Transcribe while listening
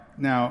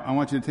Now, I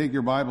want you to take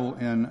your Bible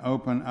and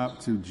open up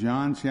to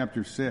John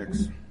chapter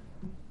 6.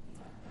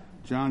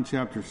 John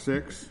chapter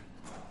 6.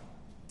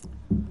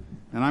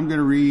 And I'm going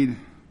to read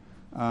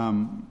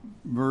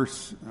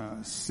verse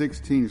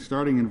 16,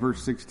 starting in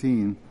verse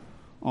 16,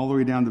 all the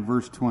way down to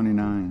verse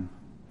 29.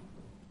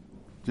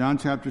 John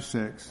chapter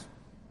 6,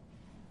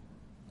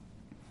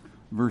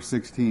 verse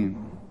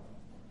 16.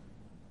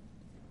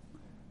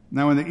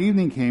 Now when the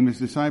evening came, his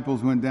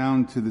disciples went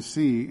down to the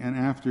sea, and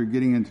after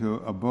getting into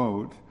a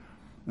boat,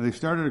 they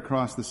started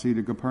across the sea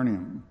to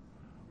Capernaum.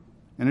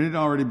 And it had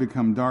already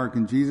become dark,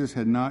 and Jesus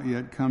had not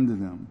yet come to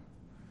them.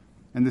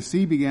 And the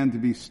sea began to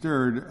be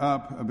stirred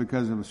up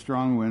because of a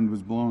strong wind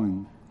was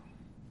blowing.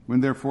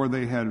 When therefore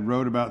they had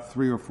rowed about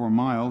 3 or 4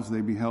 miles,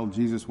 they beheld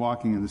Jesus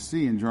walking in the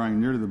sea and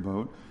drawing near to the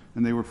boat,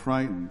 and they were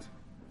frightened.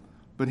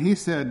 But he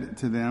said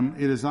to them,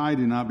 "It is I,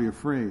 do not be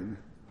afraid."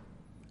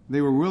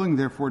 They were willing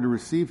therefore to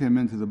receive him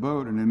into the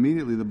boat, and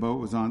immediately the boat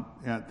was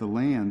at the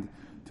land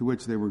to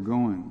which they were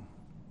going.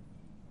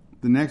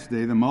 The next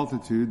day the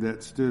multitude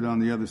that stood on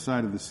the other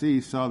side of the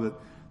sea saw that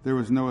there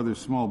was no other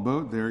small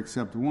boat there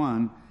except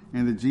one,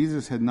 and that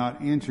Jesus had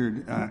not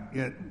entered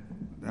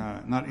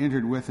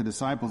with the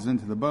disciples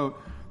into the boat,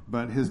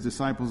 but his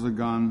disciples had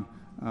gone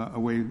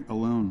away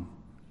alone.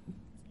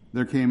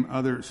 There came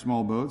other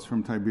small boats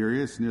from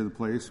Tiberias near the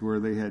place where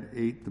they had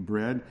ate the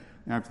bread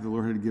after the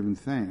Lord had given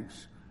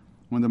thanks.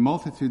 When the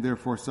multitude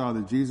therefore saw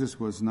that Jesus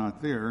was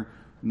not there,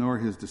 nor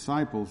his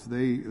disciples,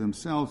 they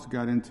themselves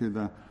got into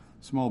the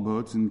small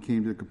boats and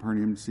came to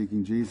Capernaum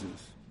seeking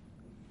Jesus.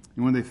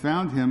 And when they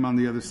found him on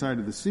the other side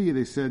of the sea,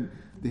 they said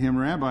to him,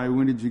 "Rabbi,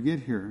 when did you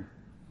get here?"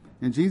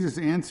 And Jesus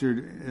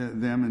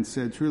answered them and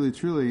said, "Truly,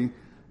 truly,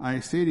 I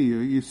say to you,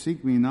 you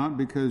seek me not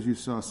because you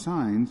saw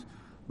signs,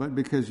 but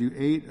because you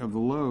ate of the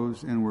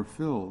loaves and were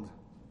filled.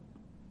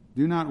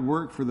 Do not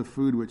work for the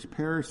food which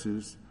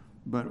perishes,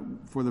 but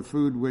for the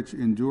food which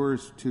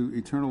endures to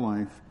eternal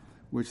life,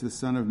 which the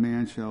Son of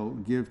Man shall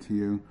give to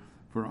you,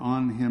 for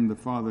on him the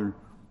Father..."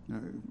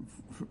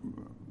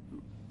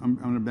 I'm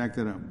going to back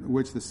that up.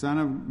 "Which the Son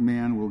of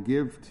Man will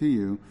give to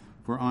you,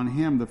 for on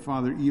him the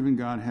Father, even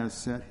God, has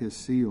set his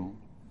seal."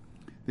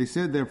 They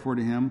said therefore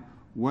to him,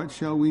 "What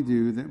shall we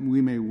do that we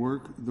may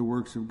work the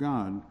works of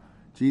God?"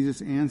 Jesus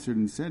answered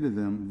and said to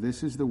them,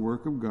 "This is the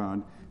work of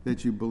God,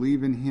 that you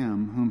believe in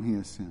him whom he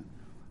has sent."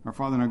 Our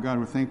Father and our God,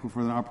 we're thankful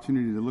for the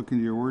opportunity to look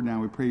into your word now.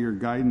 We pray your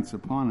guidance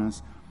upon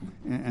us.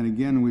 And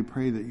again, we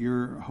pray that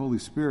your Holy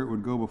Spirit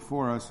would go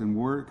before us and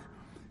work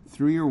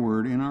through your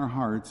word in our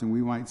hearts, and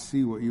we might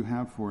see what you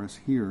have for us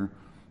here,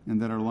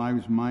 and that our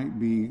lives might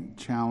be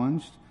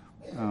challenged,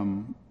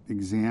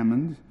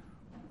 examined,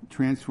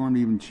 transformed,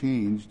 even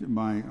changed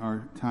by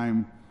our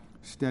time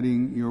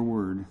studying your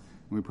word. And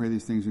we pray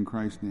these things in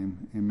Christ's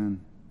name. Amen.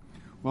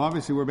 Well,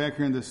 obviously, we're back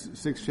here in this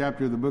 6th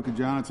chapter of the book of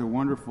John. It's a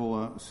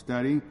wonderful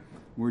study.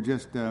 We're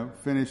just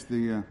finished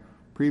the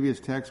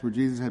previous text where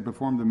Jesus had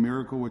performed the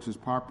miracle, which is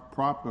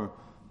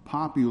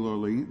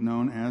popularly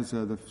known as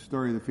the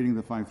story of the feeding of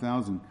the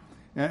 5,000.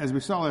 As we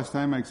saw last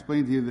time, I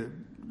explained to you that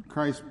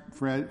Christ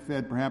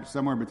fed perhaps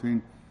somewhere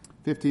between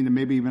 15 to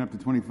maybe even up to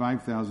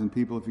 25,000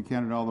 people if you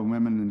counted all the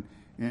women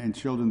and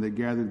children that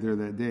gathered there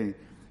that day.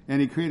 And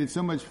he created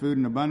so much food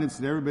in abundance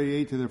that everybody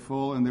ate to their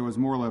full, and there was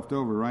more left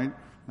over, right?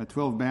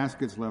 12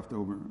 baskets left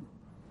over.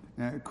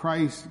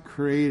 Christ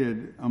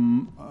created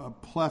a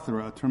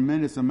plethora, a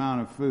tremendous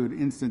amount of food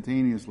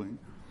instantaneously.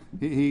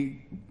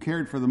 He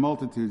cared for the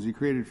multitudes. He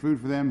created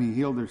food for them. He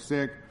healed their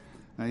sick.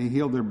 He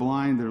healed their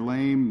blind, their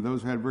lame,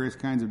 those who had various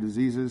kinds of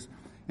diseases.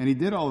 And he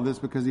did all of this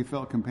because he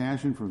felt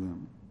compassion for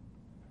them.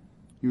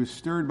 He was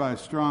stirred by a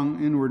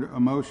strong inward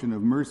emotion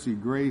of mercy,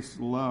 grace,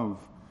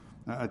 love,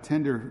 a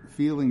tender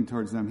feeling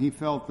towards them. He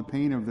felt the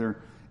pain of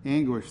their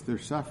anguish, their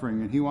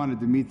suffering, and he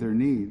wanted to meet their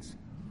needs.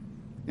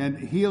 And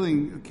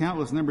healing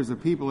countless numbers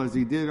of people as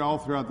he did all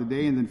throughout the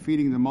day, and then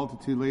feeding the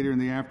multitude later in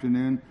the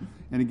afternoon.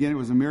 And again, it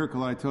was a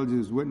miracle I told you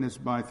was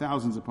witnessed by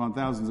thousands upon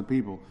thousands of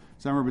people,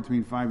 somewhere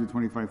between 5,000 to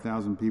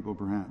 25,000 people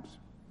perhaps.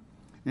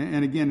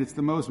 And again, it's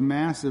the most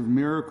massive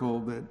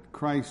miracle that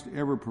Christ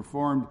ever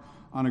performed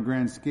on a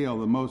grand scale,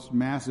 the most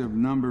massive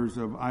numbers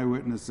of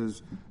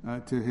eyewitnesses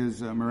to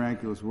his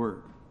miraculous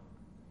work.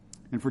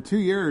 And for 2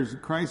 years,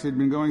 Christ had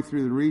been going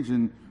through the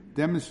region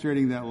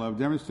demonstrating that love,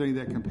 demonstrating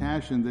that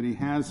compassion that he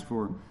has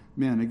for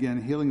men.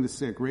 Again, healing the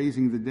sick,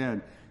 raising the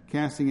dead,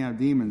 casting out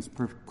demons,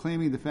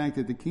 proclaiming the fact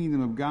that the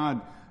kingdom of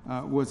God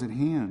was at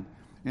hand.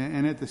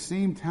 And at the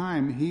same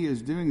time he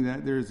is doing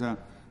that, there's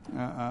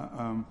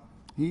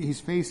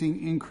he's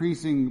facing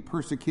increasing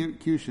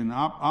persecution,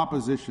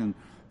 opposition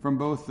from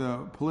both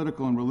the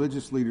political and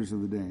religious leaders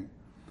of the day.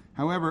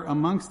 However,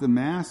 amongst the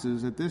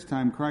masses at this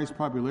time, Christ's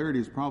popularity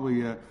is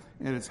probably at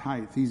its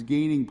height. He's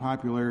gaining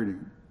popularity.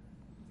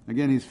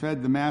 Again, he's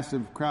fed the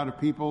massive crowd of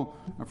people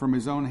from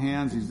his own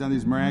hands. He's done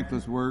these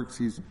miraculous works.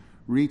 He's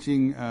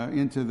reaching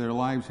into their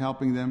lives,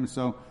 helping them.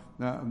 So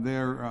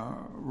their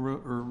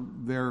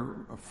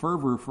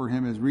fervor for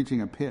him is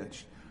reaching a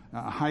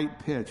height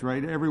pitch,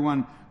 right?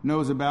 Everyone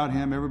knows about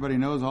him. Everybody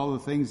knows all the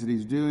things that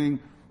he's doing.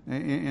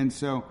 And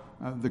so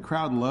the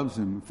crowd loves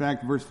him. In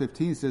fact, verse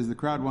 15 says the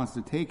crowd wants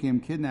to take him,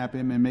 kidnap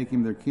him, and make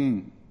him their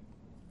king.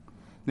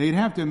 Now, you'd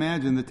have to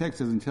imagine, the text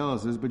doesn't tell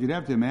us this, but you'd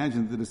have to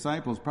imagine that the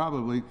disciples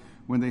probably,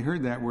 when they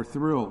heard that, were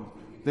thrilled.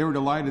 They were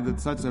delighted that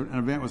such an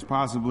event was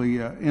possibly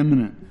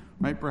imminent.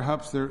 Right?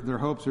 Perhaps their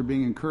hopes are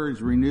being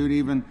encouraged, renewed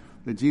even,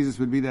 that Jesus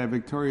would be that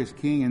victorious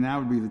king, and now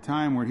would be the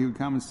time where he would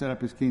come and set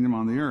up his kingdom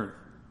on the earth.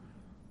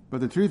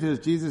 But the truth is,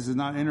 Jesus is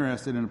not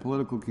interested in a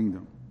political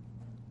kingdom.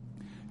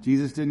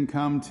 Jesus didn't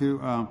come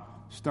to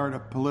start a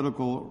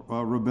political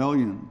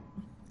rebellion.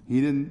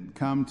 He didn't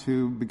come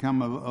to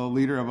become a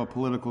leader of a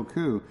political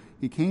coup.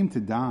 He came to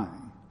die.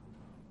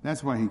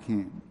 That's why he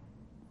came.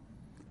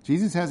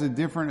 Jesus has a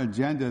different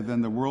agenda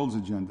than the world's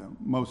agenda,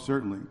 most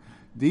certainly.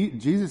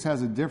 Jesus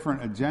has a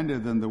different agenda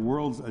than the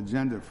world's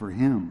agenda for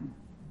him.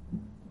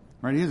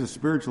 Right? He has a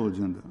spiritual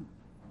agenda.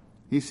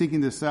 He's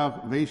seeking the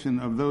salvation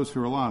of those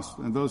who are lost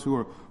and those who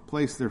are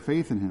placed their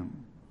faith in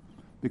him.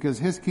 Because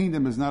his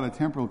kingdom is not a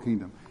temporal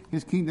kingdom.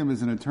 His kingdom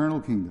is an eternal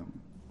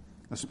kingdom,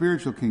 a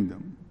spiritual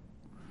kingdom.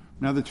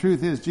 Now, the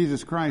truth is,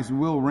 Jesus Christ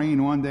will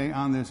reign one day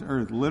on this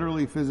earth,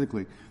 literally,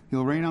 physically.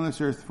 He'll reign on this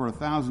earth for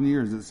 1,000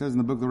 years, it says in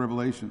the book of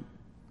Revelation.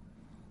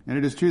 And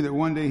it is true that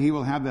one day he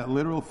will have that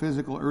literal,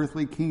 physical,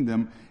 earthly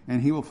kingdom,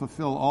 and he will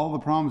fulfill all the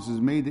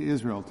promises made to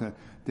Israel, to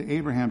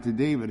Abraham, to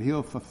David.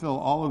 He'll fulfill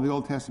all of the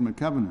Old Testament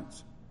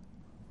covenants.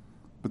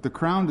 But the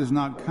crown does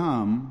not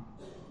come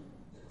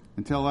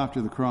until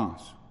after the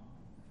cross.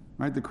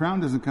 Right? The crown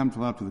doesn't come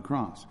until after the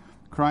cross.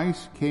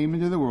 Christ came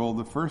into the world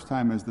the first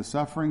time as the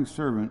suffering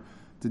servant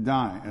to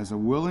die, as a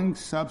willing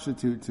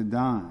substitute to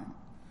die,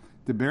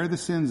 to bear the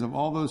sins of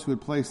all those who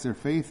had placed their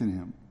faith in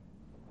him.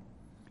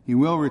 He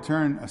will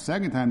return a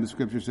second time, the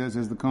scripture says,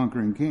 as the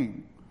conquering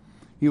king.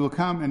 He will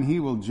come and he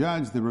will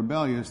judge the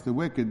rebellious, the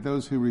wicked,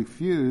 those who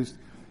refused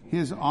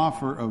his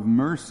offer of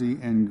mercy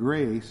and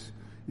grace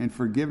and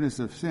forgiveness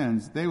of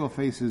sins. They will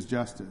face his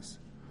justice.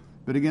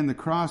 But again, the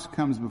cross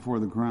comes before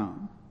the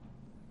crown.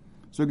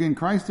 So again,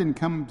 Christ didn't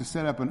come to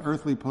set up an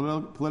earthly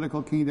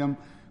political kingdom.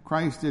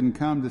 Christ didn't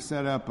come to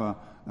set up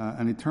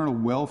an eternal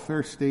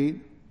welfare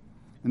state.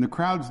 And the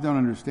crowds don't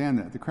understand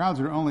that. The crowds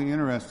are only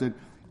interested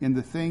in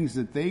the things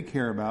that they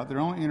care about. They're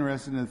only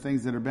interested in the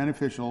things that are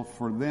beneficial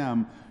for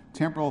them,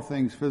 temporal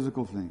things,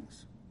 physical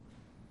things.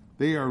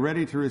 They are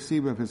ready to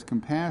receive of his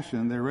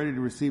compassion. They're ready to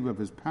receive of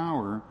his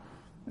power,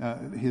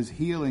 his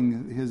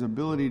healing, his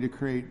ability to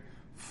create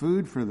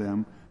food for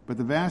them. But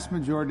the vast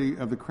majority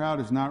of the crowd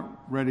is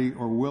not ready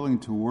or willing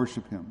to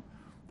worship him.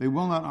 They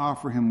will not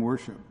offer him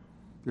worship.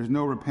 There's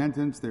no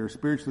repentance. They are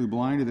spiritually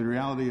blind to the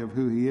reality of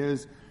who he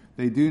is.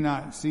 They do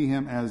not see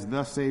him as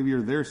the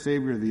Savior, their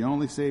Savior, the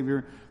only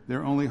Savior,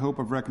 their only hope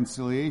of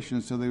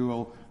reconciliation, so they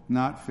will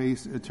not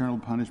face eternal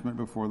punishment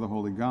before the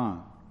holy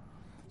God.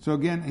 So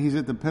again, he's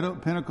at the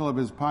pinnacle of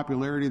his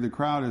popularity. The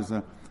crowd has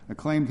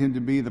acclaimed him to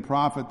be the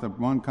prophet, the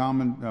one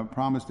common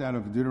promised out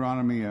of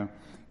Deuteronomy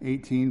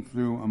 18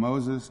 through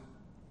Moses.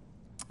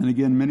 And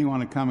again, many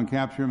want to come and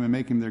capture him and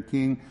make him their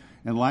king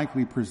and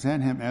likely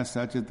present him as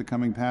such at the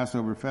coming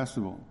Passover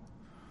festival.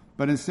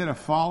 But instead of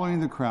following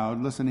the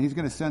crowd, listen, he's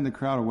going to send the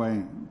crowd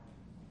away.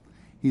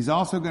 He's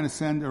also going to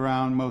send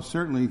around, most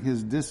certainly,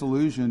 his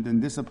disillusioned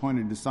and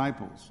disappointed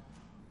disciples.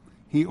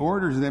 He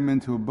orders them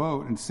into a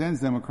boat and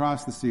sends them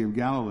across the Sea of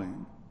Galilee.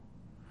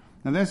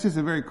 Now, that's just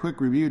a very quick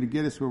review to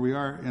get us where we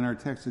are in our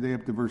text today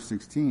up to verse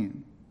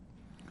 16.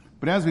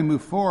 But as we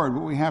move forward,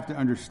 what we have to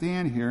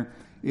understand here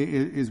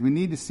is we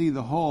need to see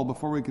the whole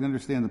before we can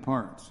understand the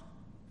parts.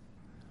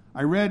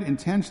 I read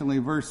intentionally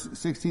verse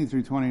 16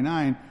 through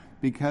 29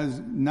 because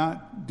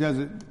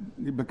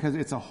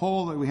it's a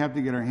whole that we have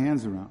to get our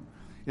hands around.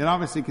 It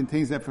obviously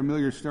contains that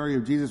familiar story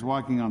of Jesus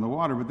walking on the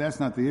water, but that's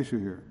not the issue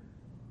here.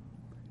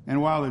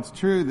 And while it's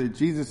true that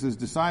Jesus'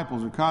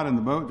 disciples are caught in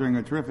the boat during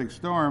a terrific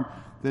storm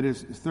that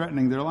is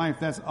threatening their life,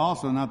 that's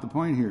also not the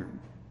point here.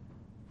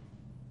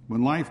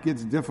 When life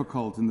gets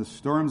difficult in the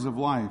storms of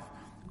life,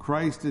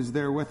 Christ is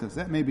there with us.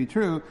 That may be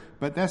true,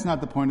 but that's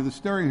not the point of the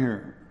story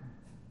here.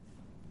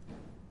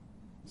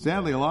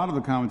 Sadly, a lot of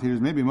the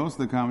commentators, maybe most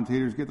of the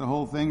commentators, get the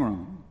whole thing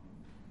wrong.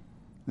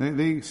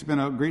 They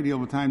spend a great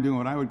deal of time doing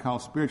what I would call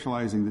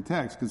spiritualizing the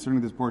text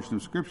concerning this portion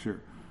of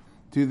Scripture,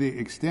 to the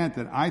extent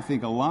that I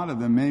think a lot of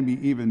them, maybe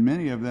even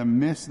many of them,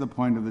 miss the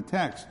point of the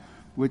text,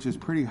 which is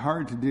pretty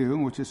hard to do,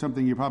 which is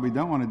something you probably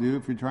don't want to do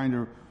if you're trying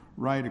to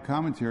write a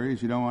commentary,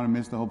 is you don't want to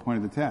miss the whole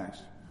point of the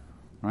text,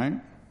 right?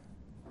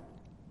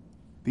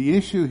 The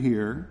issue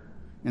here,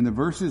 in the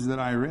verses that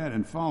I read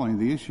and following,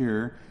 the issue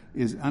here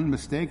is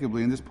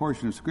unmistakably, in this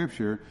portion of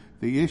Scripture,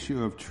 the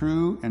issue of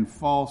true and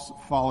false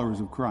followers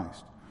of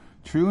Christ.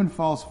 True and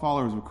false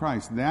followers of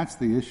Christ, that's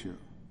the issue.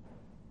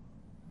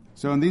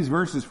 So in these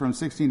verses from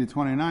 16 to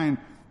 29,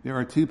 there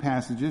are two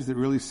passages that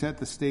really set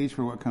the stage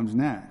for what comes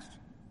next.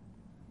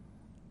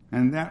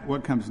 And that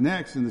what comes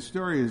next in the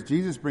story is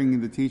Jesus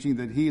bringing the teaching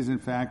that he is in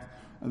fact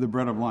the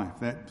bread of life,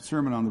 that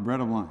sermon on the bread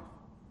of life.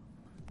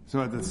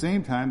 So at the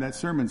same time, that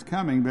sermon's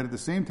coming, but at the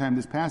same time,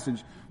 this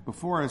passage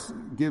before us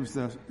gives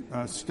the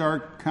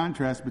stark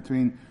contrast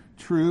between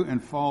true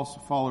and false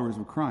followers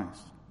of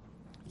Christ.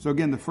 So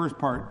again, the first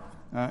part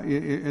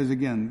is,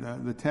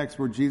 again, the text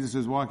where Jesus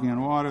is walking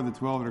on water, the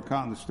 12 that are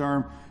caught in the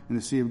storm in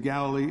the Sea of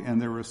Galilee,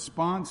 and their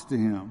response to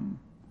him,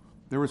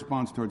 their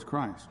response towards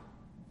Christ.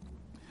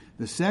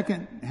 The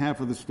second half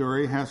of the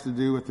story has to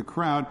do with the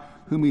crowd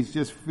whom he's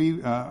just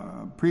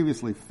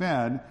previously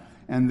fed,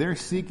 and they're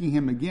seeking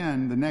him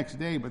again the next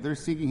day, but they're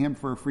seeking him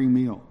for a free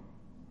meal.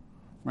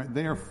 Right?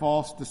 They are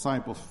false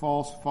disciples,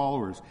 false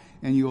followers.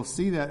 And you'll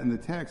see that in the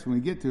text when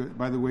we get to it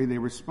by the way they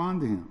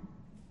respond to him.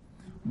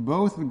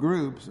 Both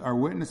groups are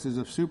witnesses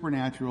of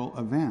supernatural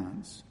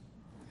events.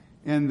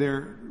 And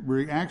their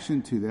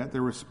reaction to that,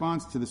 their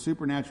response to the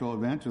supernatural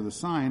event or the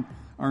sign,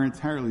 are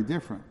entirely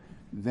different.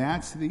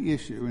 That's the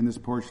issue in this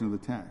portion of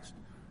the text.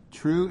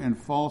 True and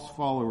false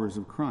followers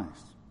of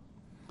Christ.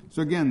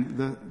 So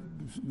again,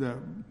 the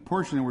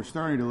portion that we're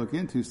starting to look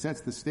into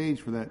sets the stage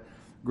for that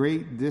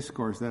great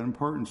discourse, that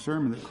important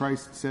sermon that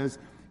Christ says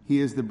he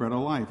is the bread of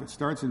life. It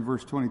starts in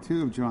verse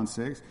 22 of John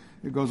 6.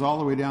 It goes all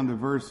the way down to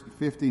verse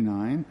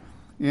 59.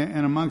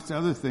 And amongst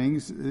other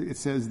things, it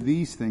says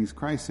these things.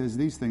 Christ says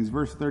these things.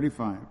 Verse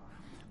 35.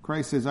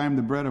 Christ says, I am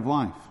the bread of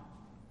life.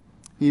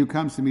 He who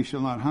comes to me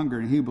shall not hunger,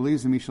 and he who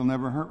believes in me shall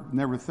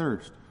never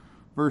thirst.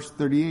 Verse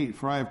 38.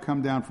 For I have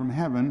come down from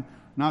heaven,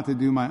 not to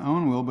do my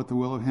own will, but the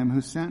will of him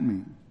who sent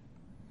me.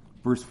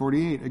 Verse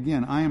 48.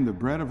 Again, I am the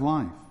bread of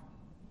life.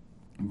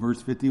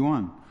 Verse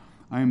 51.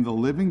 I am the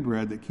living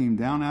bread that came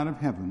down out of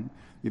heaven.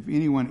 If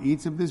anyone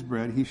eats of this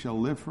bread, he shall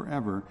live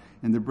forever.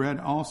 And the bread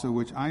also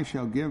which I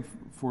shall give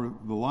for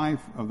the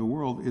life of the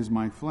world is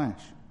my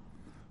flesh.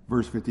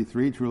 Verse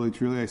 53, truly,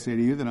 truly, I say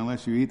to you that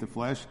unless you eat the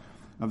flesh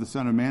of the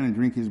Son of Man and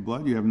drink his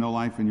blood, you have no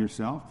life in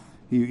yourself.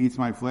 He who eats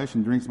my flesh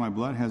and drinks my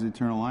blood has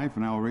eternal life,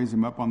 and I will raise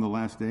him up on the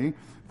last day.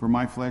 For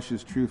my flesh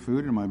is true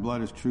food, and my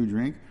blood is true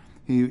drink.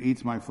 He who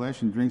eats my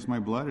flesh and drinks my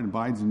blood and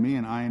abides in me,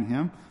 and I in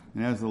him.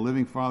 And as the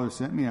living Father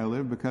sent me, I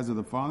live because of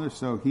the Father.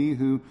 So he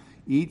who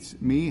eats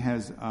me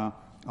has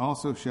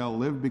also shall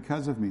live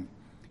because of me.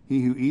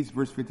 He who eats,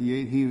 verse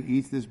 58, he who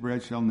eats this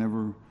bread shall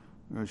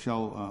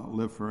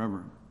live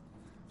forever.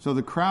 So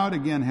the crowd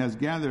again has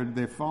gathered.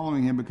 They're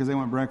following him because they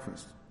want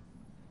breakfast.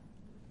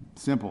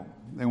 Simple.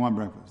 They want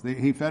breakfast.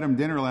 He fed them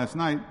dinner last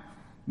night.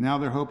 Now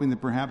they're hoping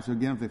that perhaps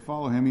again, if they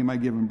follow him, he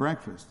might give them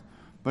breakfast.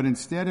 But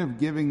instead of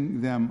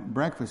giving them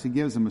breakfast, he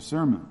gives them a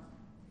sermon.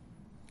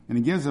 And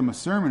he gives them a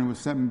sermon with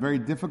some very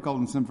difficult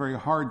and some very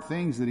hard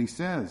things that he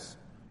says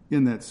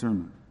in that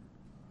sermon.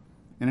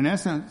 And in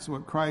essence,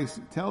 what Christ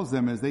tells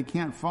them is they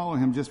can't follow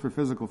him just for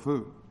physical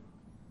food.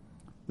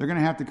 They're going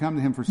to have to come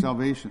to him for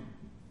salvation.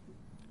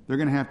 They're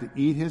going to have to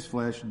eat his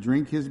flesh,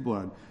 drink his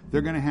blood.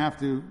 They're going to have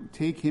to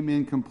take him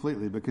in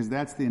completely, because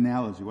that's the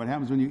analogy. What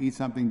happens when you eat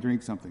something,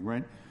 drink something,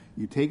 right?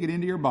 You take it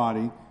into your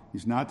body.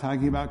 He's not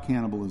talking about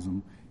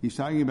cannibalism. He's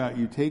talking about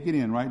you take it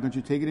in, right? Don't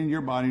you take it into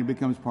your body and it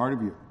becomes part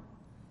of you.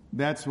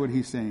 That's what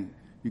he's saying.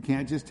 You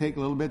can't just take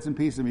little bits and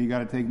pieces of me. You got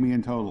to take me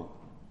in total.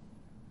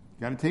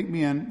 You got to take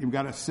me in. You've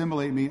got to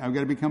assimilate me. I've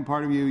got to become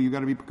part of you. You've got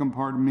to become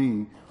part of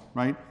me,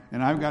 right?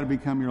 And I've got to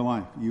become your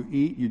life. You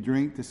eat, you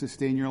drink to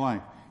sustain your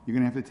life. You're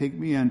going to have to take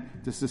me in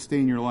to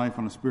sustain your life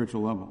on a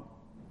spiritual level.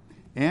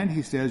 And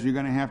he says you're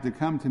going to have to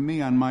come to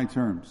me on my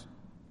terms.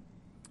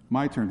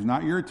 My terms,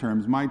 not your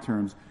terms, my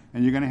terms.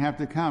 And you're going to have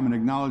to come and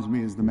acknowledge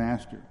me as the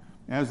master,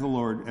 as the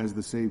Lord, as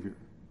the Savior.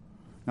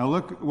 Now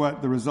look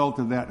what the result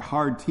of that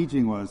hard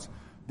teaching was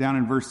down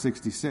in verse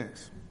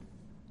 66.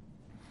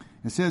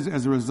 It says,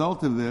 as a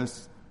result of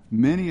this,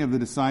 many of his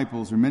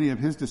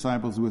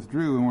disciples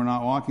withdrew and were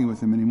not walking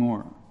with him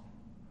anymore.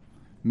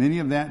 Many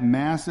of that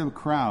massive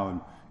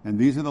crowd, and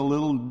these are the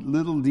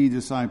little d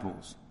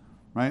disciples,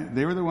 right?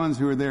 They were the ones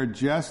who were there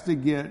just to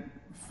get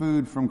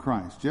food from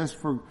Christ, just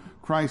for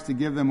Christ to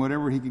give them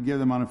whatever he could give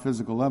them on a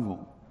physical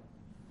level.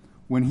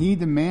 When he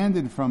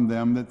demanded from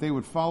them that they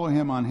would follow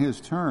him on his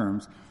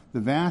terms, the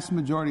vast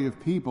majority of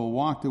people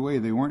walked away.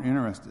 They weren't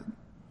interested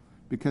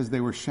because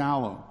they were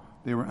shallow.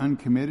 They were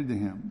uncommitted to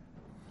him.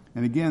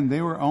 And again,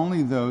 they were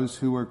only those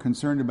who were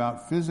concerned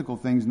about physical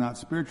things, not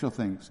spiritual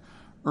things.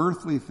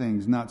 Earthly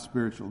things, not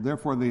spiritual.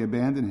 Therefore, they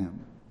abandoned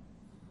him.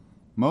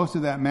 Most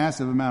of that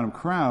massive amount of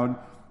crowd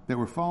that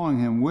were following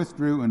him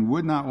withdrew and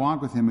would not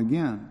walk with him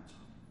again.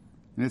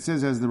 And it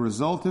says, as the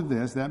result of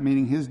this, that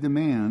meaning his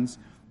demands,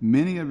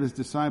 many of his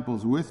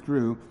disciples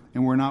withdrew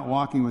and were not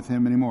walking with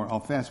him anymore. I'll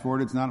fast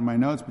forward. It's not in my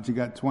notes, but you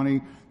got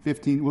 20,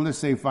 15, we'll just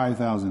say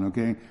 5,000,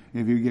 okay?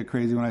 If you get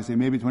crazy when I say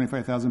maybe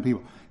 25,000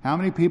 people. How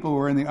many people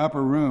were in the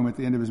upper room at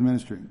the end of his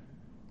ministry?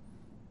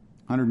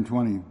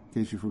 120, in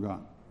case you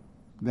forgot.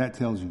 That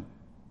tells you.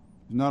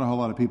 There's not a whole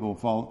lot of people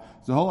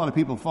There's a whole lot of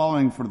people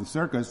following for the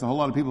circus, a whole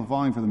lot of people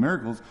following for the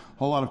miracles, a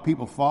whole lot of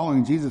people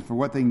following Jesus for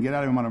what they can get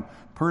out of him on a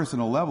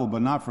personal level,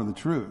 but not for the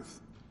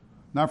truth.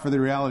 Not for the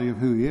reality of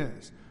who he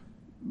is.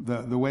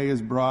 The way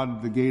is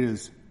broad, the gate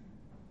is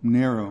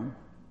narrow,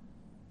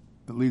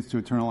 that leads to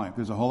eternal life.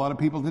 There's a whole lot of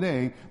people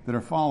today that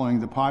are following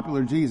the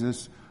popular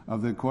Jesus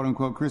of the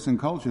quote-unquote Christian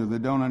culture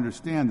that don't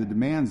understand the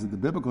demands that the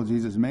biblical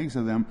Jesus makes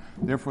of them.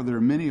 Therefore, there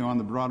are many on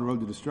the broad road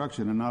to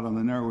destruction and not on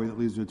the narrow way that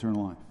leads to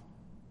eternal life.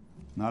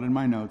 Not in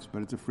my notes,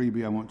 but it's a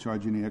freebie. I won't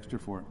charge you any extra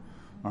for it.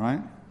 All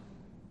right?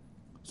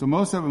 So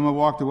most of them have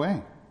walked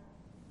away.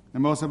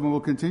 And most of them will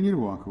continue to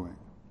walk away.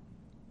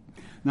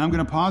 Now I'm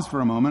going to pause for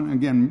a moment.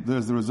 Again,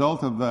 as the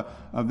result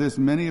of this,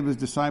 many of his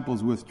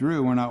disciples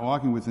withdrew. We're not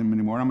walking with him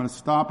anymore. I'm going to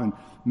stop and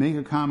make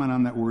a comment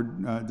on that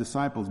word,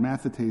 disciples.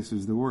 Mathetes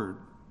is the word.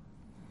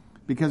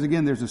 Because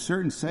again, there's a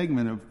certain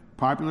segment of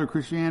popular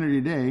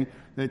Christianity today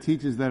that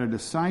teaches that a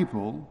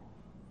disciple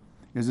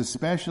is a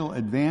special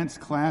advanced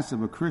class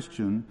of a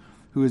Christian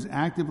who is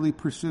actively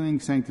pursuing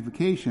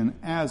sanctification,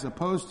 as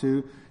opposed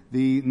to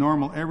the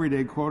normal,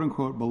 everyday,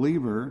 quote-unquote,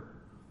 believer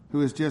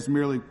who is just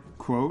merely,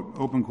 quote,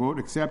 open quote,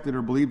 accepted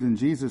or believed in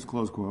Jesus,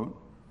 close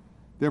quote,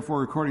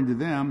 therefore, according to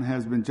them,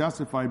 has been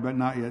justified but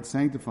not yet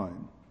sanctified.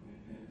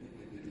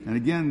 And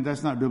again,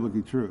 that's not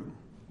biblically true.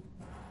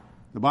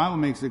 The Bible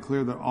makes it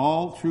clear that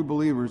all true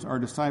believers are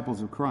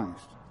disciples of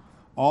Christ.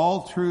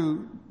 All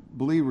true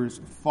believers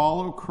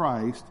follow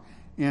Christ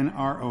and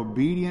are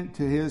obedient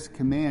to his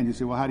command. You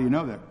say, well, how do you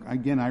know that?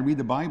 Again, I read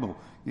the Bible.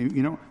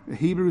 You know,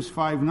 Hebrews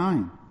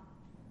 5:9.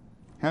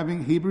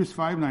 Hebrews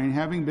 5:9,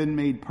 having been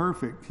made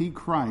perfect, he,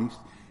 Christ,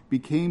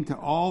 became to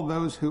all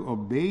those who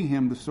obey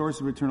him the source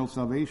of eternal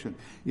salvation.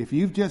 If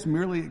you've just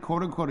merely,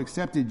 quote unquote,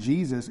 accepted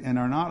Jesus and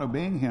are not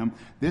obeying him,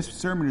 this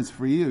sermon is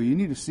for you. You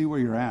need to see where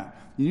you're at.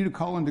 You need to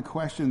call into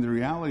question the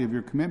reality of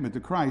your commitment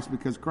to Christ,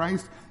 because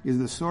Christ is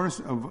the source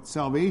of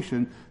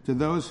salvation to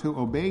those who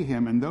obey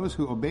him, and those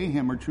who obey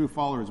him are true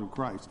followers of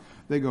Christ.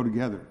 They go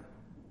together.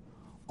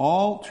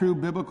 All true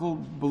biblical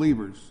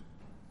believers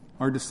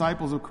are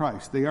disciples of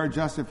Christ. They are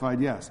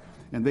justified, yes.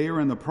 And they are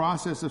in the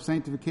process of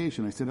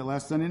sanctification. I said it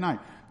last Sunday night.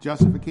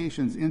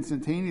 Justification is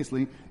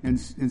instantaneously, and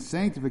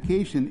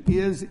sanctification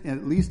is,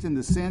 at least in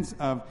the sense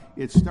of,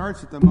 it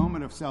starts at the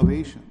moment of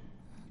salvation.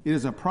 It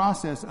is a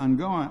process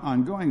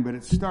ongoing, but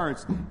it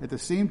starts at the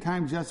same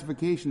time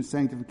justification,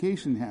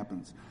 sanctification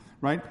happens.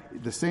 Right?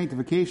 The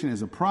sanctification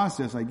is a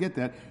process, I get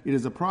that. It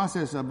is a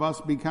process of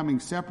us becoming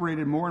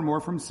separated more and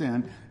more from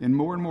sin, and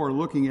more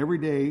looking every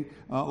day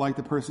like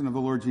the person of the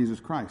Lord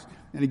Jesus Christ.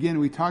 And again,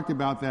 we talked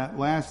about that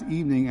last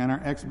evening in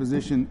our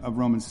exposition of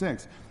Romans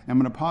 6. I'm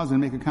going to pause and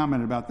make a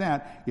comment about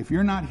that. If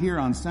you're not here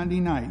on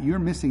Sunday night, you're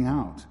missing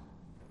out.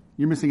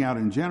 You're missing out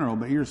in general,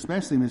 but you're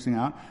especially missing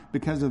out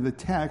because of the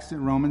text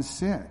in Romans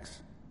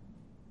 6.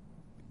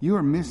 You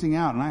are missing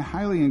out, and I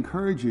highly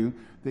encourage you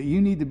that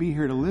you need to be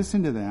here to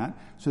listen to that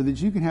so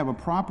that you can have a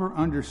proper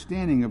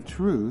understanding of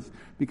truth,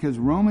 because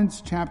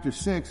Romans chapter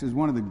 6 is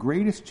one of the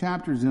greatest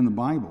chapters in the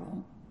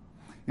Bible.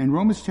 And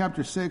Romans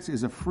chapter 6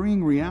 is a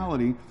freeing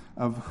reality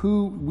of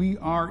who we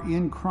are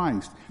in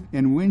Christ.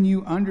 And when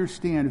you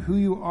understand who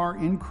you are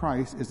in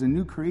Christ as a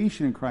new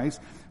creation in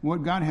Christ,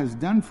 what God has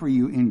done for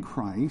you in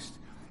Christ,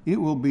 it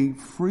will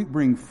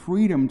bring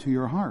freedom to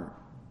your heart.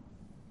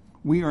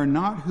 We are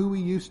not who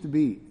we used to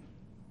be.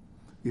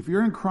 If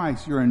you're in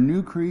Christ, you're a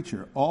new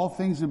creature. All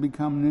things have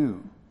become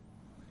new.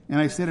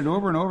 And I said it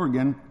over and over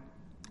again.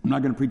 I'm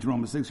not going to preach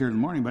Romans 6 here in the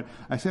morning, but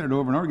I said it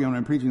over and over again when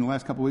I'm preaching the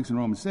last couple of weeks in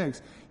Romans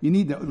 6. You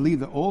need to leave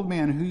the old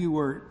man who you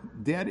were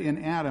dead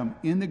in Adam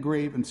in the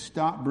grave and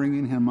stop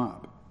bringing him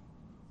up.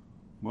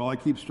 Well, I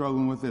keep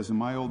struggling with this, and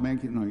my old man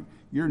keeps... No,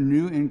 you're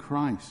new in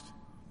Christ.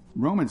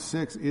 Romans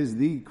 6 is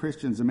the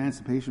Christian's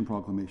emancipation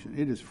proclamation.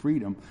 It is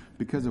freedom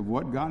because of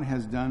what God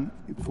has done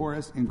for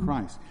us in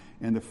Christ.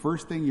 And the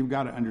first thing you've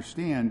got to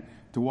understand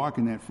to walk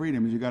in that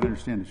freedom is you've got to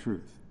understand the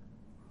truth.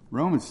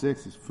 Romans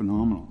 6 is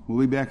phenomenal. We'll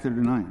be back there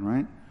tonight,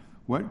 right?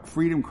 What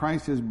freedom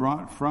Christ has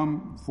brought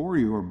for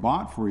you, or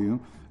bought for you,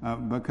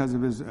 because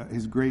of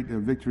his great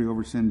victory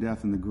over sin,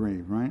 death, and the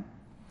grave, right?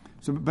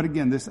 So, but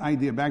again, this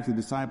idea, back to the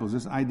disciples,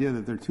 this idea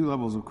that there are two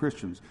levels of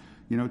Christians.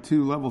 You know,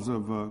 two levels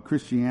of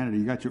Christianity.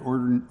 You got your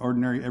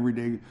ordinary,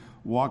 everyday,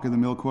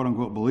 walk-of-the-mill,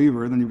 quote-unquote,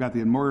 believer. Then you've got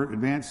the more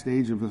advanced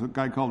stage of a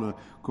guy called a,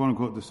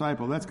 quote-unquote,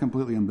 disciple. That's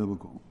completely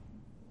unbiblical.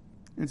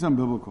 It's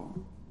unbiblical.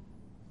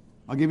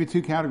 I'll give you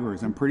two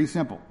categories. I'm pretty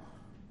simple.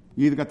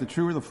 You either got the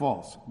true or the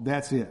false.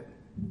 That's it.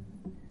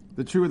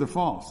 The true or the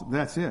false.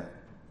 That's it.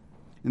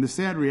 And the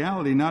sad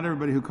reality, not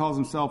everybody who calls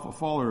himself a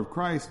follower of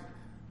Christ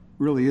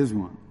really is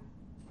one.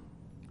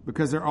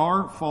 Because there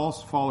are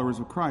false followers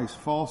of Christ,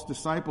 false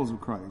disciples of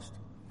Christ.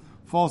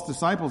 False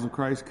disciples of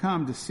Christ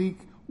come to seek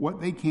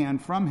what they can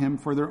from him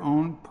for their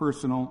own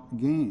personal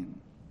gain.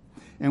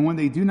 And when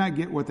they do not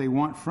get what they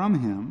want from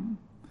him,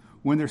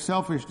 when their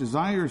selfish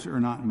desires are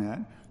not met,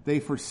 they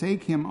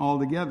forsake him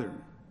altogether.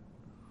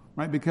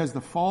 Right? Because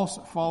the false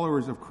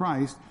followers of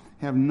Christ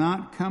have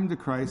not come to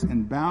Christ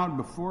and bowed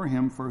before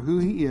him for who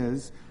he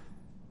is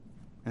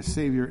as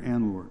Savior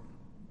and Lord.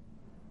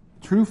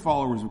 True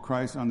followers of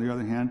Christ, on the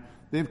other hand,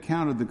 they've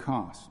counted the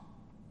cost.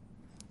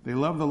 They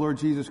love the Lord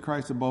Jesus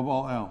Christ above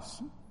all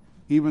else,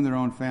 even their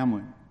own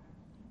family,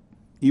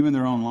 even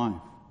their own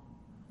life.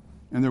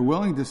 And they're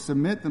willing to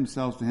submit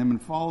themselves to him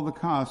and follow the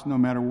cost no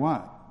matter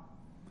what.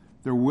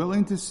 They're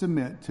willing to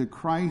submit to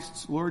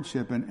Christ's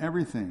lordship in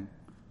everything,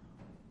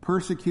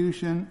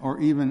 persecution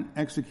or even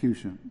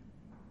execution.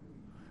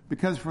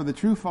 Because for the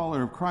true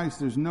follower of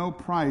Christ, there's no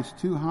price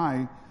too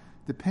high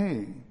to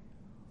pay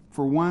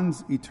for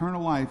one's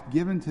eternal life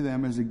given to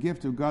them as a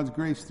gift of God's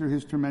grace through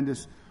his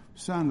tremendous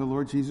Son, the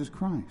Lord Jesus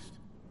Christ.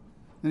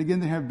 And again,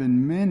 there have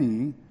been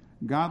many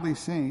godly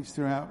saints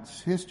throughout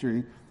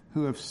history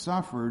who have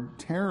suffered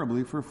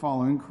terribly for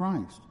following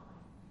Christ.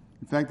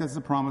 In fact, that's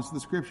the promise of the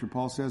Scripture.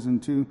 Paul says in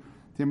 2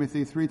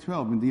 Timothy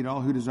 3:12, indeed,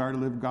 all who desire to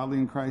live godly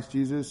in Christ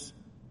Jesus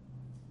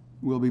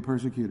will be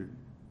persecuted.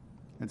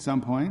 At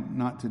some point,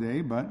 not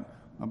today, but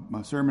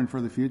a sermon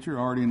for the future,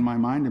 already in my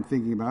mind, I'm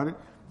thinking about it,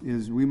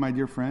 is we, my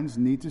dear friends,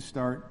 need to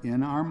start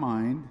in our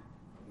mind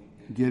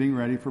getting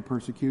ready for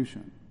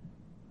persecution.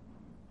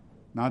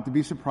 Not to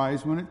be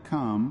surprised when it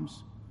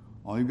comes.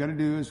 All you've got to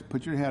do is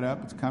put your head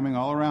up. It's coming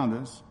all around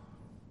us.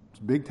 It's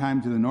big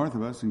time to the north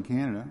of us in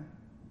Canada.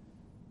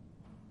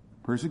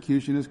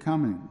 Persecution is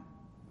coming.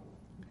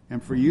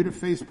 And for you to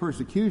face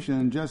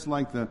persecution, just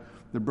like the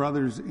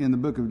brothers in the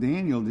book of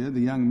Daniel did,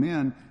 the young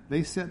men,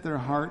 they set their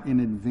heart in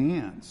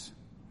advance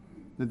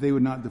that they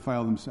would not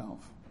defile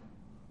themselves.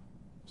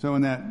 So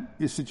when that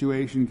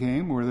situation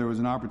came where there was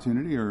an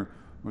opportunity or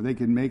they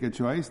could make a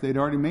choice, they'd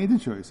already made the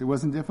choice. It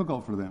wasn't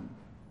difficult for them.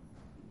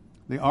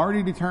 They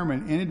already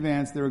determined in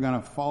advance they were going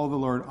to follow the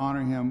Lord,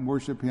 honor Him,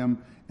 worship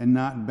Him, and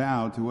not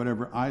bow to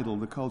whatever idol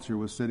the culture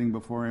was setting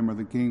before Him or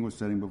the king was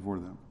setting before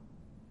them.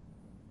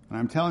 And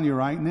I'm telling you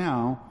right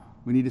now,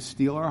 we need to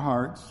steel our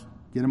hearts,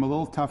 get them a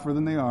little tougher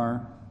than they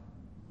are.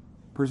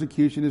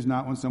 Persecution is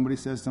not when somebody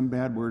says some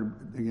bad word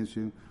against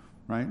you,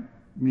 right?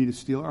 We need to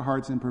steel our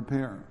hearts and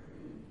prepare.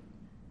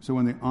 So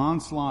when the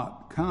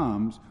onslaught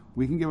comes,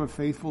 we can give a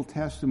faithful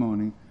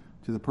testimony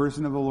to the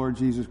person of the Lord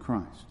Jesus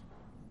Christ.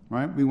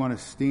 Right? We want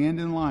to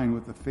stand in line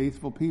with the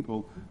faithful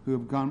people who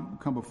have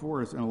come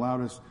before us and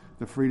allowed us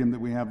the freedom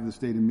that we have this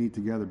day to meet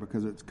together,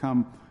 because it's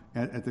come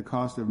at the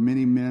cost of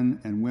many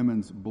men and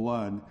women's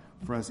blood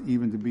for us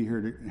even to be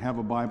here, to have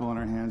a Bible in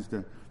our hands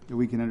that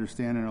we can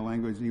understand in our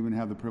language and even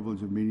have the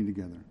privilege of meeting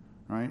together.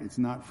 Right? It's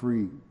not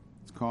free.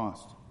 It's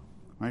cost.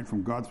 Right?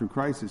 From God through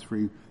Christ it's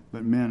free,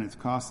 but men, it's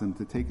cost them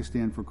to take a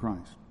stand for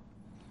Christ.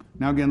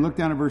 Now again, look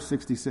down at verse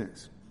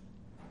 66.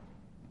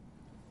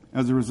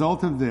 As a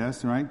result of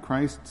this, right,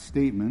 Christ's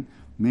statement,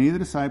 many of the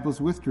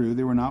disciples withdrew.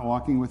 They were not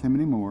walking with Him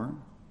anymore.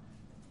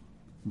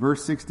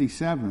 Verse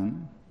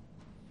 67,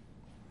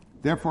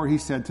 therefore He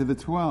said to the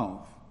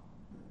 12,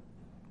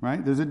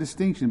 right? There's a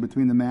distinction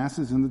between the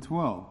masses and the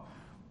 12.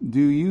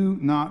 You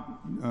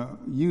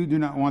do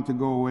not want to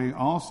go away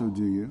also,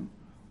 do you?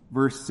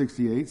 Verse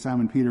 68,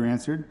 Simon Peter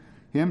answered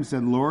him,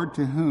 said, Lord,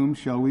 to whom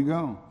shall we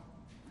go?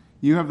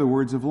 You have the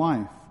words of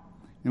life.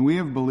 And we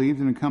have believed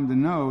and come to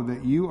know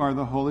that you are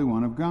the Holy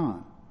One of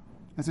God.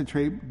 That's a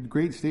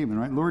great statement,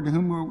 right? Lord, to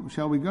whom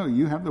shall we go?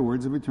 You have the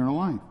words of eternal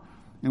life.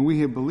 And we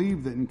have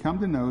believed that and come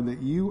to know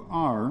that you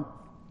are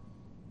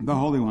the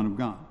Holy One of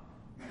God.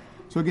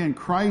 So again,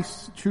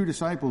 Christ's true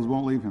disciples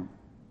won't leave Him.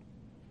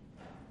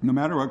 No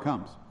matter what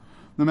comes.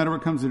 No matter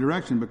what comes the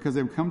direction, because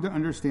they've come to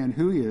understand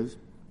who He is.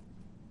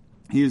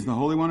 He is the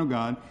Holy One of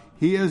God.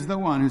 He is the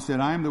one who said,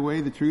 I am the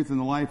way, the truth, and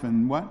the life.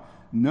 And what?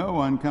 No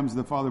one comes to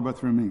the Father but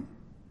through me.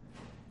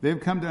 They've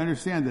come to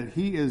understand that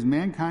He is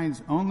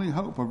mankind's only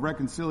hope of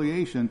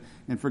reconciliation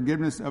and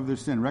forgiveness of their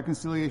sin.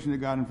 Reconciliation to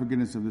God and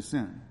forgiveness of the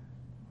sin.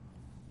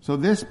 So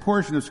this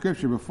portion of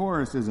Scripture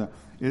before us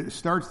it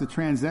starts the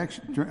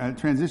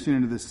transition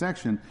into this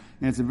section,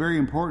 and it's a very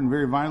important,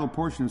 very vital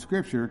portion of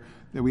Scripture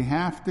that we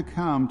have to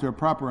come to a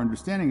proper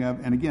understanding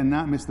of, and again,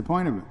 not miss the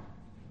point of it.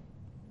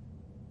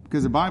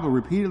 Because the Bible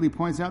repeatedly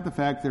points out the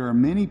fact there are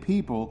many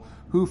people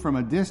who from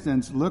a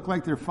distance look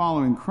like they're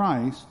following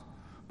Christ,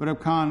 but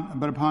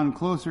upon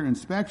closer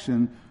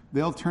inspection,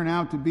 they'll turn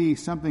out to be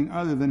something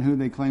other than who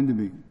they claim to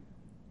be.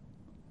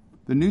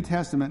 The New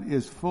Testament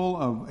is full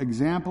of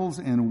examples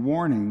and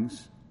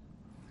warnings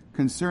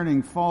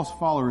concerning false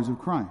followers of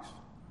Christ.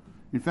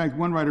 In fact,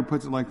 one writer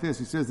puts it like this.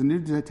 He says the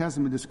New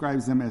Testament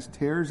describes them as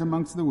tares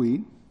amongst the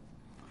wheat,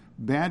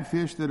 bad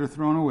fish that are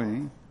thrown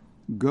away,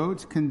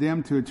 goats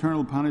condemned to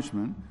eternal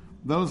punishment,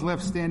 those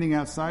left standing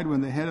outside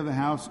when the head of the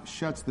house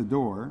shuts the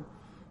door,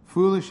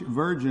 foolish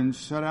virgins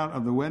shut out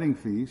of the wedding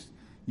feast,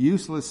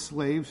 useless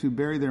slaves who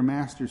bury their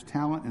master's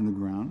talent in the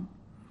ground.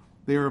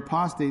 They are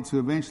apostates who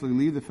eventually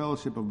leave the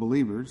fellowship of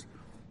believers,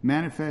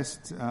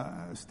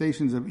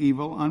 manifestations of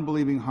evil,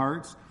 unbelieving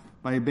hearts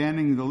by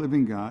abandoning the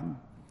living God.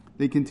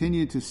 They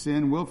continue to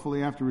sin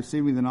willfully after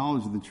receiving the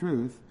knowledge of the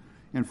truth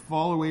and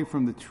fall away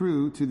from the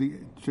truth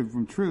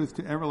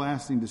to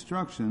everlasting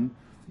destruction.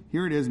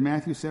 Here it is,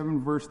 Matthew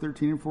 7, verse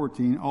 13 and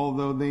 14.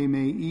 Although they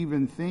may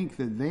even think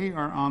that they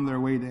are on their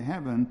way to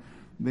heaven,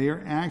 they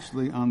are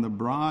actually on the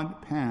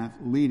broad path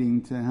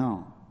leading to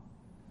hell.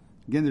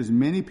 Again, there's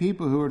many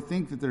people who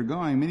think that they're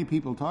going, many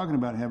people talking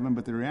about heaven,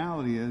 but the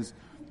reality is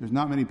there's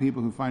not many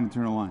people who find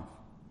eternal life.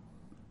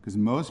 Because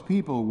most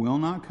people will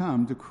not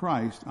come to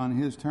Christ on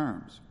His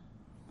terms.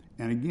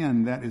 And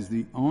again, that is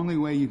the only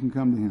way you can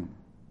come to Him.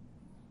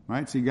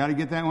 Right? So you got to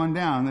get that one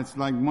down. That's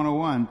like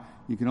 101.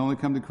 You can only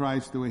come to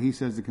Christ the way He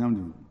says to come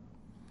to Him.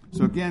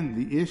 So again,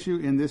 the issue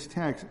in this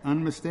text,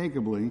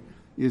 unmistakably,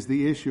 is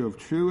the issue of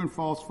true and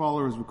false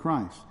followers of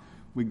Christ.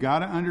 We got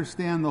to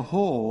understand the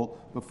whole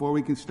before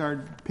we can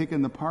start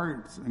picking the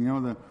parts.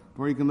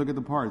 Before you can look at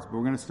the parts. But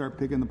we're going to start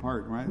picking the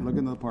part, right?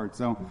 Looking at the parts.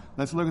 So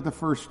let's look at the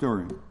first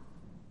story.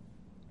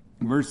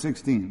 Verse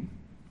 16.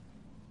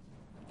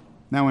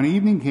 Now when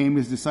evening came,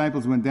 his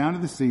disciples went down to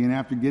the sea, and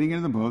after getting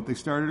into the boat, they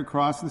started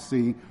across the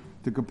sea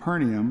to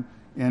Capernaum,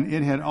 and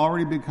it had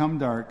already become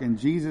dark, and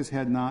Jesus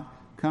had not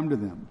come to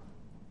them.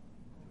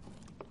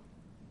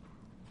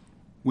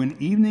 When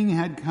evening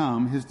had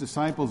come, his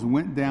disciples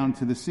went down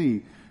to the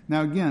sea.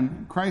 Now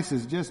again, Christ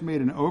has just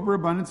made an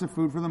overabundance of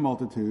food for the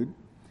multitude,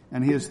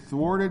 and he has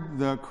thwarted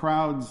the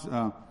crowd's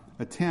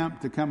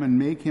attempt to come and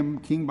make him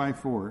king by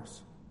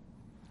force.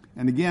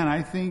 And again,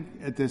 I think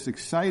at this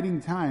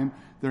exciting time,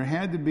 there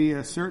had to be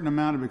a certain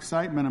amount of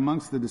excitement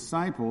amongst the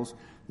disciples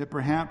that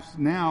perhaps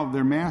now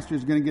their master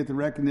is going to get the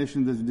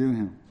recognition that's due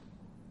him.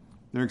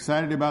 They're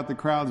excited about the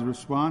crowd's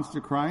response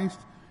to Christ.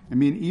 I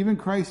mean, even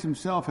Christ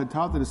himself had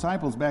taught the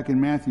disciples back in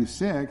Matthew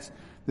 6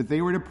 that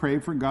they were to pray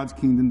for God's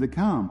kingdom to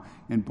come.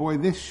 And boy,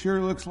 this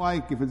sure looks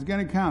like if it's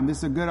going to come, this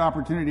is a good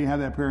opportunity to have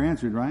that prayer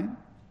answered, right?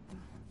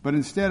 But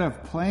instead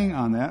of playing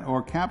on that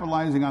or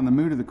capitalizing on the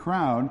mood of the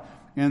crowd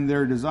and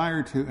their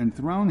desire to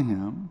enthrone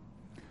him,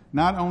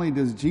 not only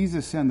does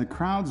Jesus send the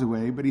crowds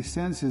away, but he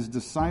sends his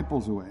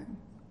disciples away.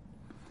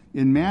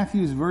 In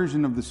Matthew's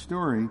version of the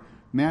story,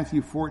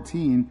 Matthew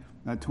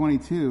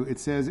 14:22, it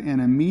says, and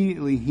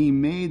immediately he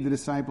made the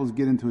disciples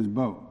get into the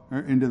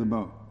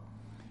boat.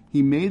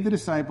 He made the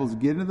disciples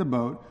get into the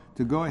boat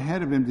to go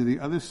ahead of him to the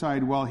other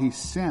side while he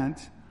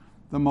sent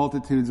the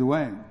multitudes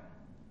away.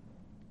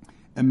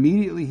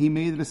 Immediately he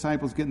made the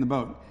disciples get in the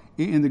boat.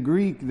 In the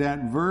Greek,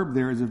 that verb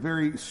there is a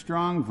very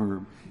strong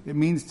verb. It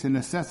means to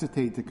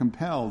necessitate, to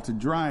compel, to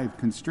drive,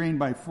 constrain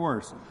by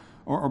force,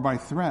 or by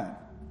threat.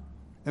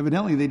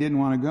 Evidently, they didn't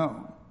want to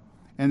go.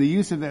 And the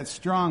use of that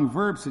strong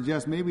verb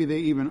suggests maybe they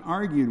even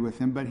argued with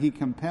him, but he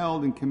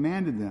compelled and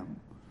commanded them.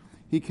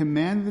 He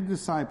commanded the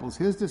disciples,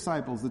 his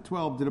disciples, the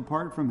 12, to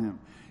depart from him.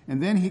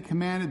 And then he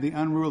commanded the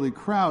unruly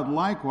crowd,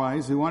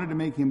 likewise, who wanted to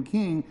make him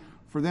king,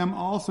 for them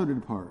also to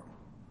depart.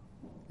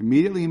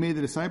 Immediately he made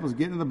the disciples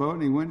get into the boat,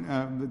 and he went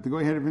to go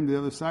ahead of him to the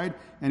other side,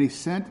 and he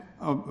sent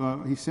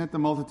the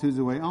multitudes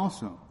away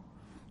also.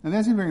 Now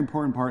that's a very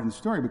important part in the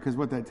story, because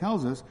what that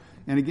tells us,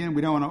 and again,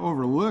 we don't want to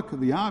overlook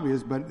the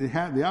obvious, but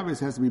the obvious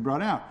has to be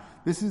brought out.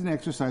 This is an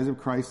exercise of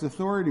Christ's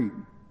authority.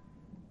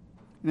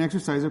 An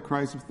exercise of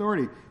Christ's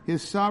authority.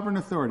 His sovereign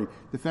authority.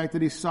 The fact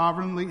that he's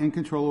sovereignly in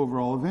control over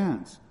all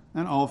events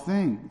and all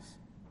things.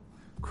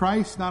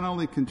 Christ not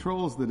only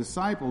controls the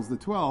disciples, the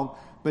 12,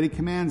 but he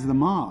commands the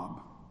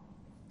mob.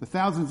 The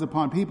thousands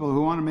upon people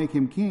who want to make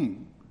him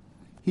king.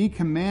 He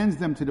commands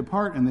them to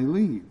depart, and they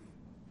leave.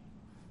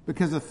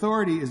 Because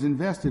authority is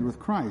invested with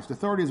Christ.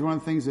 Authority is one of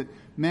the things that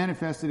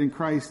manifested in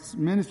Christ's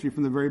ministry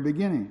from the very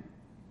beginning.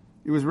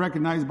 It was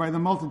recognized by the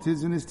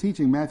multitudes in his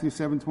teaching, Matthew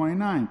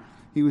 7:29.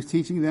 He was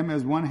teaching them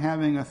as one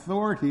having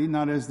authority,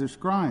 not as their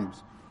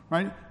scribes.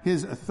 Right?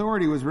 His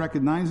authority was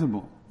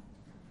recognizable.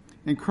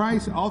 And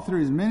Christ, all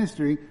through his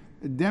ministry,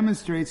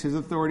 demonstrates his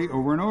authority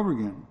over and over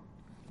again.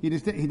 He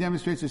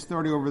demonstrates his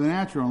authority over the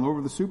natural and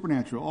over the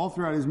supernatural all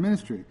throughout his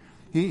ministry.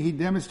 He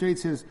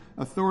demonstrates his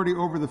authority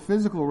over the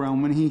physical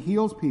realm when he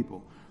heals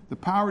people. The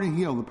power to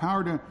heal, the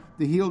power to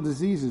heal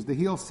diseases, to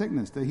heal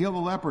sickness, to heal the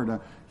leper,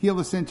 to heal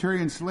the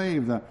centurion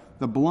slave,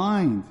 the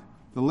blind,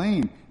 the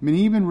lame. I mean,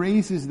 he even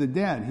raises the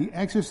dead. He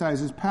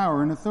exercises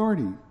power and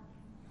authority.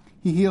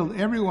 He healed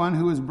everyone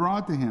who was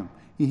brought to him.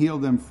 He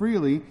healed them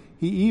freely.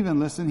 He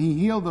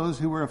healed those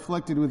who were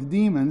afflicted with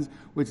demons,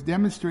 which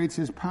demonstrates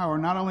his power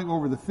not only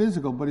over the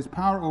physical, but his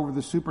power over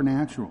the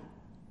supernatural,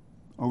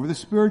 over the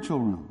spiritual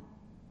realm.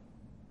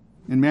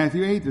 In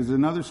Matthew 8, there's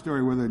another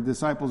story where the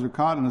disciples are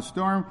caught in a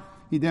storm.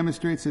 He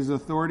demonstrates his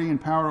authority and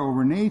power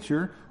over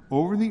nature,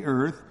 over the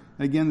earth.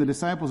 Again, the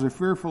disciples are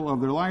fearful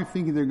of their life,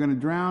 thinking they're going to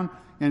drown.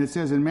 And it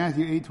says in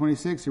Matthew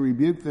 8:26, he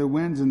rebuked the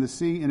winds and the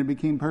sea, and it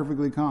became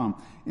perfectly calm.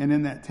 And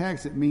in that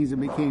text, it means it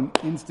became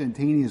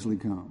instantaneously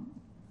calm.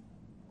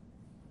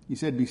 He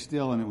said, be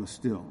still, and it was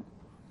still.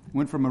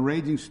 Went from a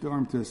raging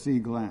storm to a sea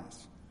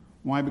glass.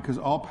 Why? Because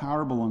all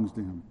power belongs to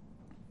him.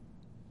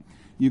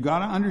 You got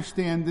to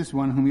understand this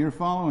one whom you're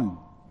following.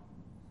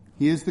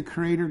 He is the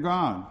Creator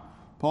God.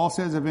 Paul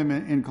says of him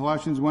in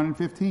Colossians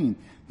 1:15,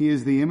 he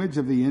is the image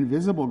of the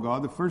invisible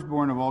God, the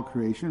firstborn of all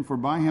creation, for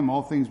by him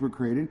all things were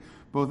created,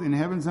 both in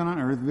heavens and on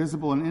earth,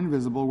 visible and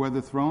invisible,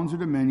 whether thrones or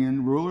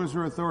dominion, rulers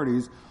or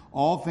authorities,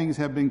 all things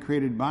have been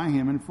created by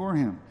him and for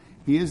him.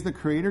 He is the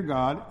Creator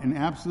God in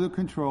absolute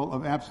control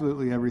of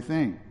absolutely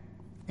everything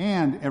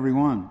and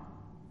everyone.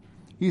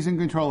 He's in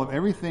control of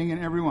everything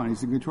and everyone.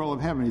 He's in control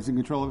of heaven. He's in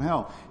control of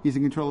hell. He's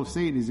in control of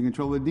Satan. He's in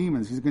control of the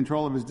demons. He's in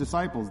control of his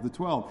disciples, the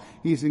 12.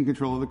 He's in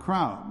control of the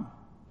crowd.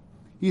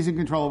 He's in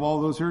control of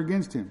all those who are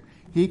against him.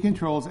 He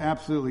controls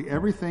absolutely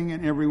everything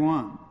and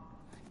everyone.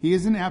 He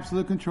is in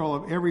absolute control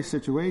of every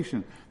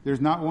situation.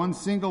 There's not one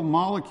single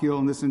molecule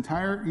in this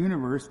entire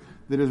universe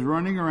that is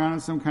running around in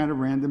some kind of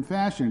random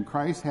fashion.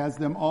 Christ has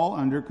them all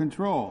under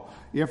control.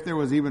 If there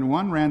was even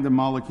one random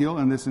molecule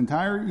in this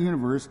entire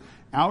universe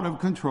out of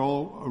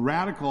control,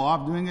 radical,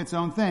 off doing its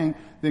own thing,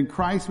 then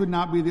Christ would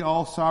not be the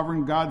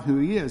all-sovereign God who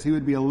he is. He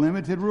would be a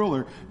limited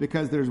ruler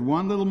because there's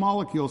one little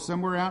molecule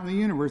somewhere out in the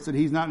universe that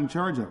he's not in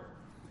charge of.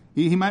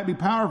 He might be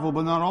powerful,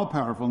 but not all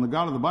powerful. And the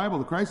God of the Bible,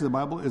 the Christ of the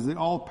Bible, is the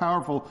all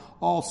powerful,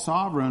 all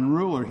sovereign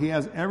ruler. He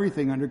has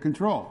everything under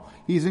control.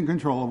 He's in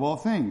control of all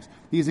things.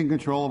 He's in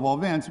control of all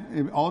events,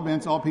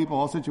 all people,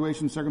 all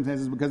situations,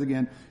 circumstances, because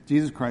again,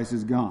 Jesus Christ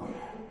is God.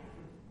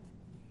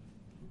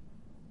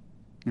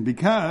 And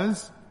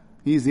because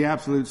He's the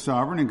absolute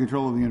sovereign in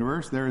control of the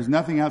universe, there is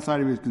nothing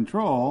outside of His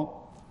control.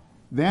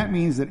 That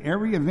means that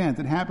every event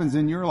that happens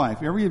in your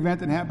life, every event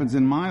that happens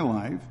in my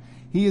life,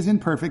 He is in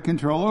perfect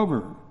control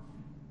over.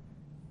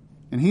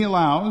 And He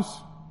allows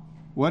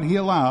what He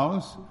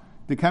allows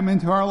to come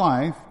into our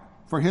life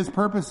for His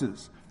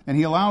purposes. And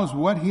He allows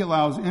what He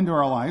allows into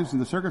our lives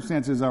and the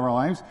circumstances of our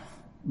lives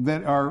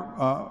that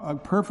are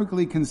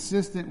perfectly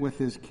consistent with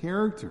His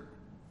character.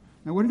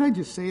 Now, what did I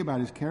just say about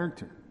His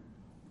character?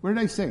 What did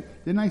I say?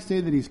 Didn't I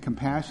say that He's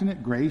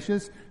compassionate,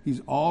 gracious?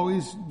 He's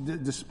always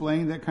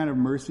displaying that kind of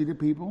mercy to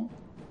people?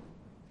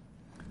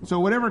 So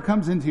whatever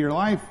comes into your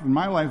life, in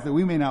my life, that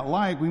we may not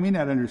like, we may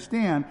not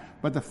understand,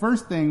 but the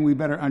first thing we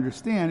better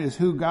understand is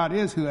who God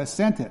is who has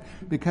sent it,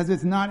 because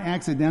it's not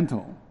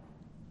accidental.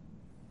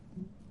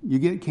 You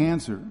get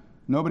cancer.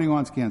 Nobody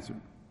wants cancer.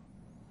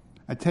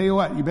 I tell you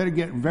what, you better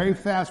get very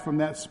fast from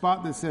that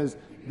spot that says,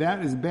 that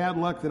is bad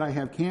luck that I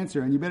have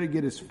cancer, and you better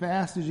get as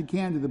fast as you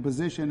can to the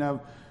position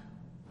of,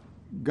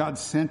 God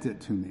sent it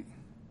to me.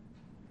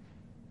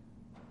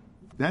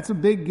 That's a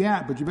big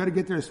gap, but you better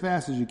get there as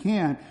fast as you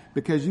can,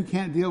 because you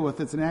can't deal with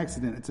it's an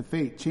accident, it's a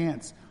fate,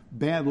 chance,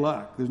 bad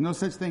luck. There's no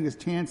such thing as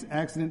chance,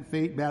 accident,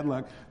 fate, bad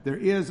luck. There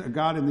is a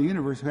God in the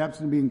universe who happens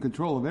to be in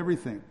control of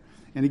everything.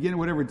 And again,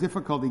 whatever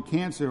difficulty,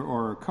 cancer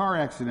or a car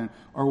accident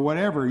or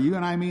whatever, you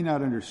and I may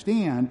not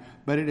understand,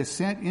 but it is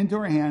sent into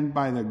our hand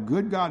by the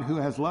good God who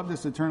has loved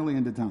us eternally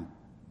into time.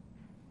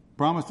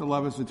 Promised to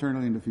love us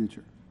eternally in the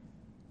future.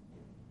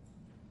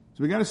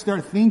 So we got to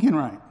start thinking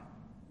right.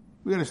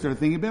 We got to start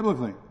thinking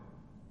biblically.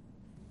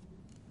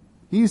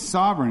 He's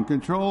sovereign,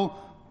 control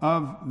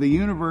of the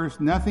universe.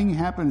 Nothing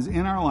happens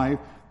in our life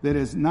that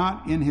is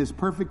not in His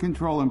perfect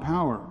control and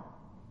power.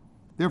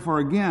 Therefore,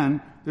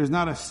 again, there's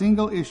not a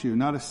single issue,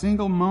 not a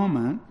single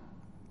moment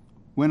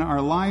when our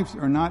lives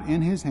are not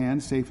in His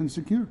hands, safe and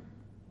secure.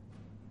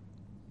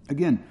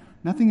 Again,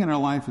 nothing in our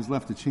life is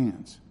left to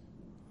chance.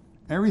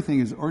 Everything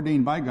is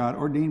ordained by God,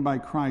 ordained by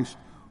Christ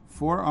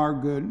for our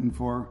good and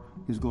for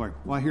His glory.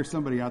 Well, I hear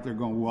somebody out there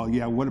going, well,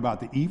 yeah, what about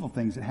the evil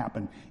things that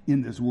happen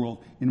in this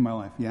world, in my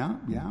life? Yeah,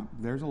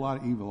 there's a lot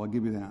of evil. I'll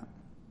give you that.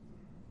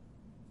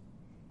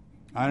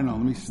 I don't know.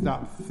 Let me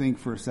stop and think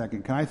for a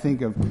second. Can I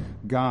think of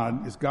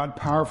God? Is God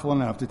powerful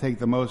enough to take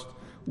the most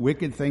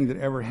wicked thing that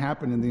ever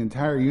happened in the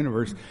entire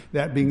universe,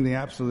 that being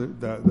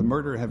the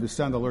murder of His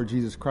Son, the Lord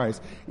Jesus Christ,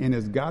 and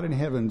is God in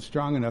heaven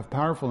strong enough,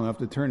 powerful enough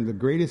to turn the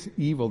greatest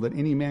evil that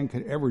any man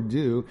could ever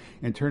do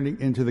and turn it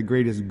into the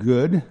greatest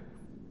good?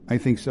 I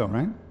think so,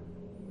 right?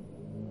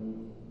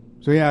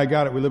 So yeah, I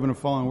got it. We live in a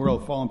fallen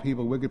world, fallen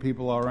people, wicked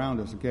people all around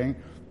us, okay?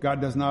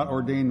 God does not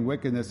ordain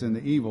wickedness and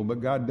the evil,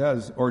 but God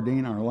does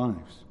ordain our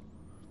lives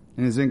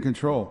and is in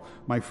control.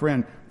 My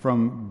friend,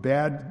 from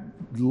bad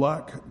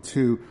luck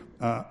to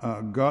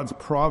God's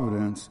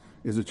providence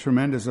is a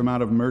tremendous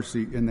amount of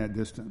mercy in that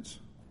distance.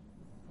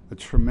 A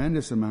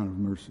tremendous amount of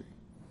mercy.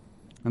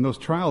 And those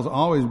trials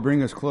always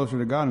bring us closer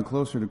to God and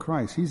closer to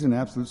Christ. He's in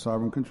absolute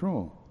sovereign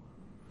control.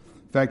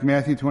 In fact,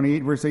 Matthew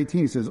 28, verse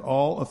 18 says,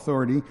 all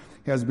authority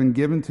has been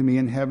given to me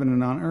in heaven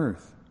and on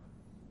earth.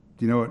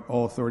 Do you know what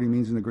all authority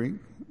means in the Greek?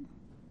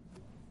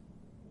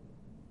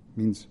 It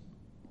means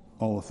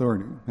all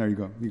authority. There you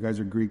go. You guys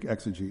are Greek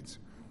exegetes.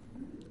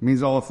 It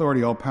means all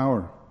authority, all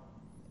power.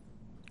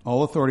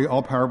 All authority,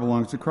 all power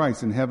belongs to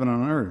Christ in heaven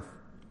and on earth.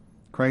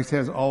 Christ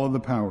has all of the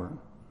power.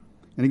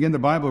 And again, the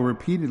Bible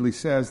repeatedly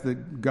says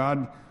that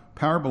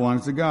power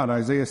belongs to God.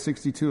 Isaiah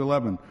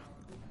 62:11.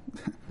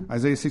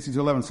 Isaiah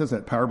 62:11 says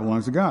that power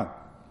belongs to God.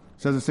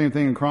 It says the same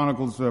thing in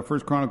Chronicles,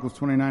 1 Chronicles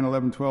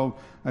 29:11-12,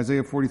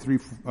 Isaiah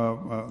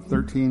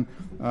 43:13.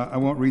 I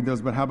won't read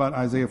those, but how about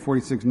Isaiah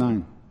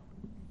 46:9?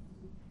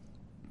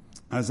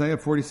 Isaiah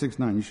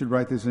 46:9. You should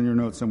write this in your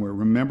notes somewhere.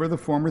 Remember the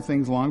former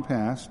things long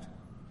past.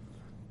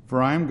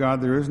 For I am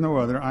God, there is no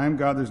other. I am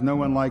God, there's no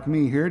one like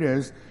me. Here it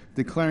is,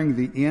 declaring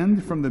the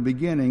end from the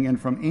beginning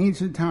and from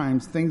ancient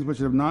times, things which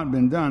have not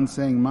been done,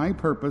 saying, my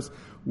purpose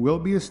will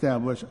be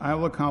established. I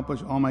will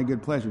accomplish all my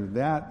good pleasure.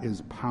 That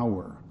is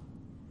power.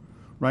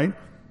 Right?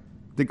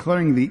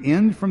 Declaring the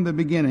end from the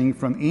beginning,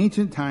 from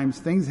ancient times,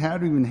 things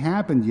haven't even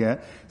happened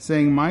yet,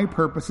 saying, my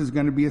purpose is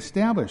going to be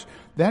established.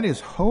 That is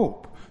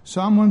hope.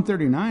 Psalm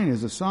 139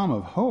 is a psalm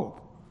of hope.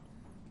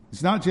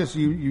 It's not just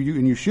you,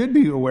 and you should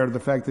be aware of the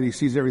fact that He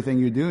sees everything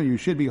you do, and you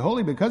should be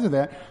holy because of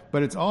that,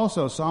 but it's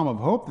also a psalm of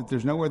hope that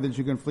there's nowhere that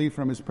you can flee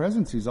from His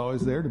presence. He's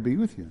always there to be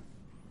with you.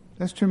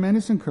 That's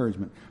tremendous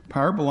encouragement.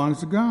 Power belongs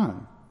to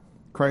God.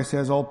 Christ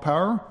has all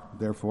power,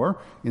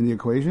 therefore, in the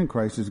equation,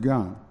 Christ is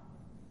God.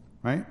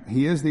 Right?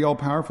 He is the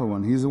all-powerful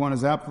one. He's the one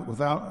who's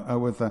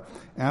with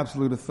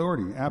absolute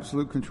authority,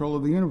 absolute control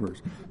of the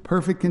universe.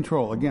 Perfect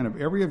control, again,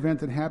 of every event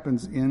that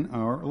happens in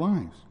our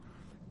lives.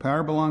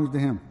 Power belongs to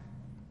Him.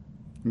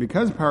 And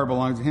because power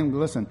belongs to him,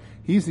 listen,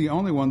 he's the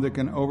only one that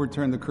can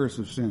overturn the curse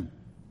of sin.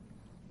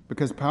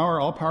 Because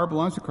all power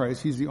belongs to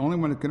Christ, he's the only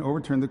one that can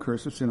overturn the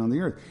curse of sin on the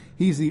earth.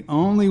 He's the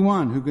only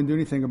one who can do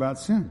anything about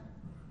sin.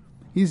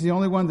 He's the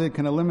only one that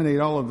can eliminate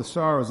all of the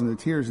sorrows and the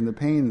tears and the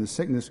pain and the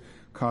sickness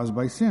caused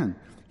by sin.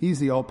 He's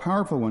the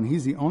all-powerful one.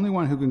 He's the only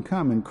one who can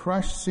come and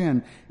crush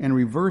sin and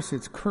reverse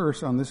its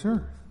curse on this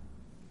earth.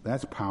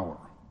 That's power.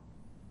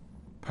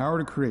 Power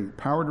to create,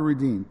 power to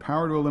redeem,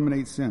 power to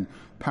eliminate sin,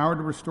 power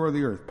to restore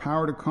the earth,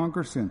 power to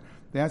conquer sin.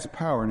 That's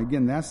power. And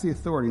again, that's the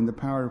authority and the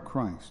power of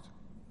Christ.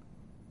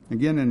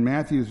 Again, in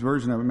Matthew's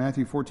version of it,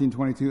 Matthew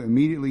 14:22,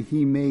 immediately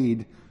he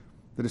made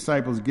the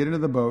disciples get into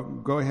the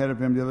boat, go ahead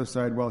of him to the other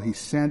side while he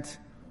sent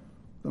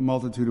the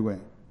multitude away.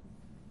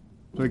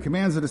 So he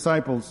commands the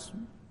disciples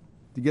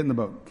to get in the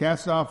boat.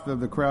 Casts off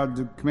the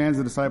crowd, commands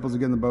the disciples to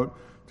get in the boat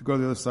to go to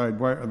the other side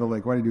of the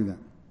lake. Why did he do that?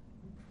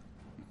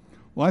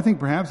 Well, I think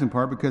perhaps in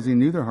part because he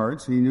knew their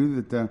hearts. He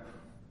knew that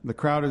the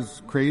crowd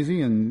is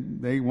crazy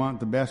and they want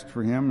the best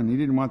for him, and he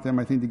didn't want them,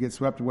 I think, to get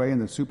swept away in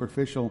the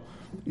superficial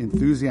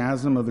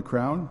enthusiasm of the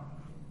crowd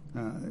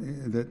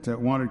that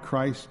wanted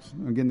Christ.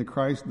 Again, the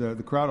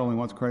crowd only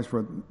wants Christ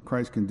for what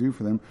Christ can do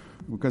for them,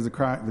 because the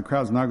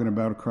crowd's not going to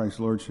bow to Christ's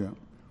lordship.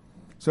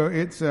 So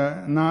it's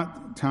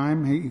not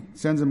time. He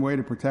sends them away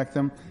to protect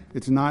them.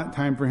 It's not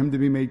time for him to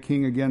be made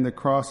king again. The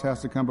cross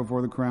has to come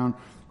before the crown.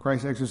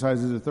 Christ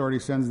exercises authority,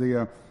 sends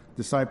the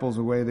disciples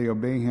away. They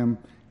obey him,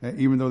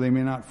 even though they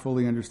may not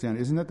fully understand.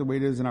 Isn't that the way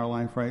it is in our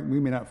life, right? We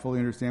may not fully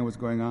understand what's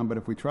going on, but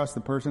if we trust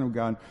the person of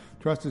God,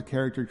 trust his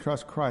character,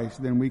 trust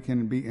Christ, then we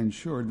can be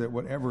ensured that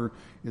whatever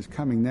is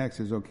coming next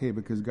is okay,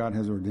 because God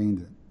has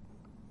ordained it.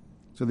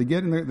 So they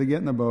get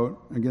in the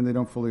boat. Again, they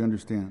don't fully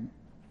understand,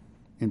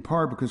 in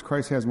part because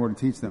Christ has more to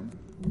teach them.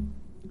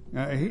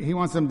 He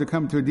wants them to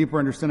come to a deeper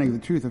understanding of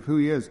the truth of who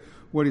he is,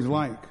 what he's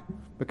like,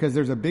 because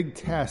there's a big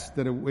test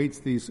that awaits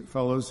these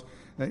fellows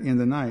in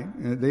the night.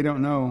 They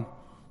don't know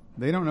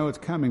it's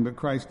coming, but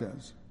Christ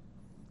does.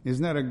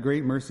 Isn't that a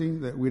great mercy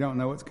that we don't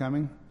know what's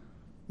coming?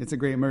 It's a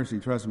great mercy,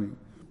 trust me.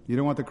 You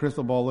don't want the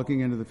crystal ball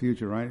looking into the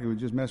future, right? It would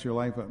just mess your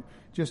life up.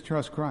 Just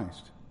trust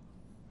Christ.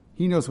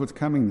 He knows what's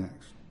coming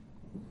next.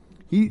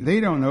 They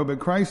don't know, but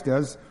Christ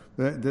does,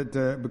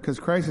 because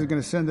Christ is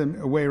going to send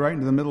them away right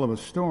into the middle of a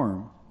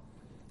storm.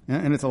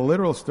 And it's a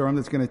literal storm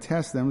that's going to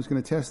test them. It's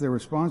going to test their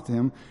response to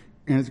him.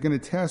 And it's going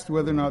to test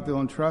whether or not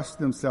they'll entrust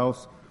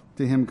themselves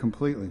to him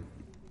completely.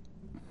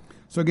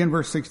 So again,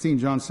 verse 16,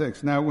 John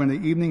 6. Now, when the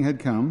evening had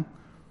come,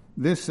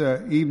 this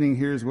evening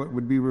here is what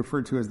would be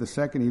referred to as the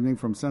second evening,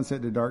 from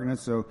sunset to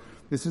darkness. So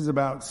this is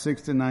about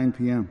 6 to 9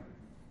 p.m.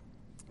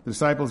 The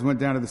disciples went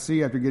down to the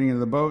sea after getting into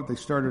the boat. They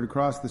started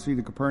across the sea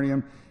to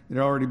Capernaum. It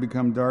had already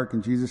become dark,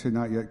 and Jesus had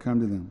not yet come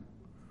to them.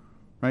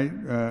 Right?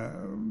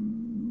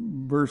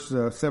 Verse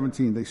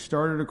 17, they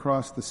started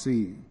across the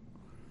sea.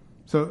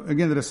 So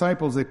again, the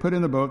disciples, they put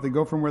in the boat, they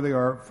go from where they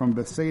are, from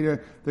Bethsaida,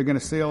 they're going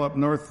to sail up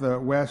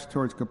northwest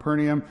towards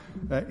Capernaum.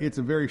 It's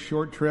a very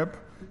short trip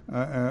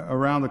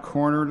around the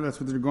corner. That's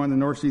what they're going, the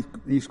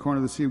northeast corner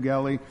of the Sea of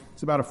Galilee.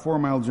 It's about a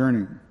 4-mile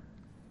journey.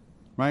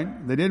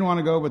 Right? They didn't want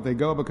to go, but they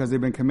go because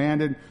they've been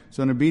commanded.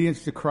 So in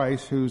obedience to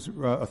Christ, whose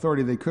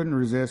authority they couldn't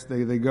resist,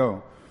 they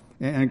go.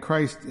 And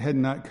Christ had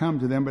not come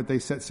to them, but they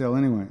set sail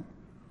anyway.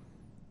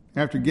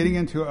 After getting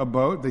into a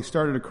boat, they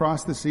started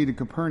across the sea to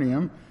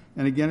Capernaum.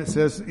 And again, it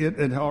says it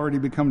had already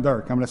become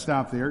dark. I'm going to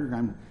stop there.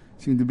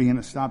 I seem to be in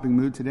a stopping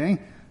mood today.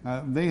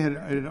 It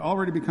had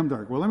already become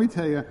dark. Well, let me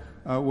tell you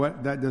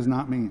what that does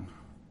not mean.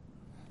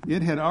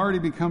 It had already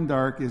become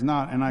dark is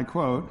not, and I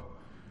quote,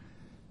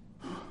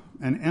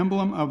 an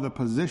emblem of the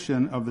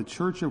position of the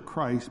Church of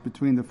Christ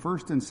between the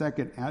first and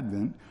second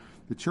advent.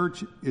 The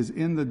church is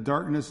in the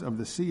darkness of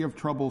the sea of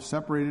trouble,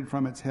 separated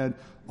from its head,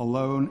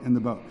 alone in the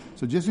boat.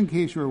 So just in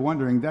case you were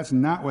wondering, that's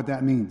not what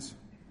that means.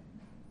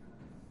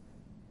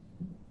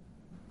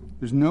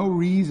 There's no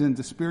reason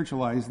to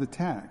spiritualize the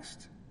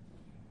text.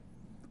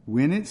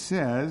 When it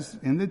says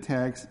in the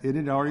text, it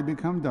had already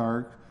become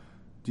dark,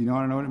 do you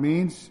want to know what it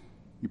means?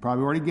 You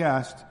probably already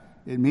guessed.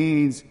 It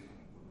means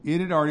it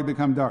had already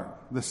become dark.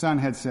 The sun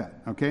had set.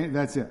 Okay,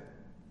 that's it.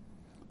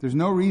 There's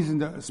no reason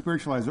to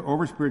spiritualize or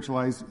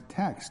over-spiritualize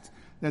text.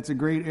 That's a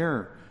great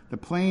error. The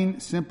plain,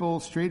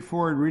 simple,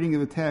 straightforward reading of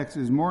the text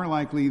is more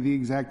likely the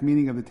exact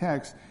meaning of the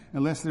text,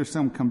 unless there's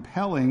some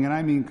compelling, and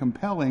I mean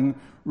compelling,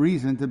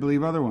 reason to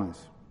believe otherwise.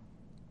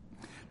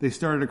 They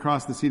started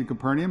across the sea to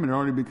Capernaum. It had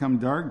already become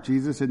dark.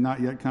 Jesus had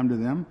not yet come to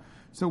them.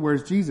 So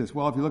where's Jesus?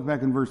 Well, if you look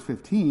back in verse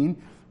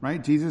 15,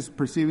 right, Jesus,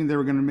 perceiving they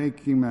were going to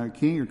make him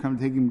king, or come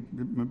take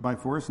him by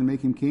force and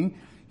make him king,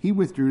 he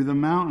withdrew to the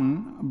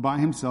mountain by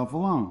himself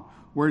alone.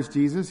 Where's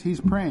Jesus? He's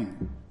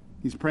praying.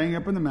 He's praying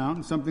up in the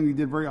mountain, something he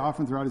did very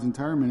often throughout his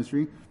entire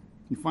ministry.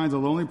 He finds a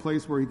lonely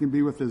place where he can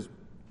be with his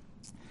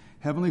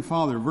heavenly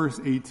Father. Verse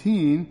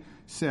 18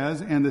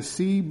 says, and the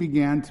sea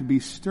began to be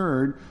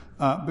stirred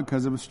up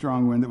because of a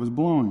strong wind that was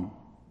blowing.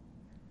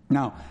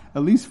 Now,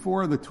 at least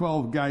 4 of the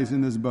 12 guys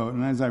in this boat,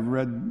 and as I've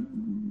read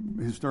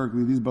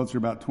historically, these boats are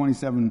about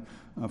 27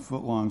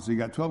 foot long. So you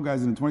got 12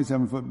 guys in a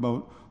 27-foot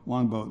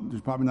long boat.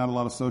 There's probably not a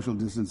lot of social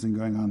distancing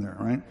going on there,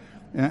 right?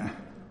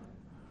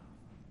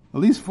 At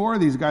least 4 of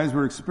these guys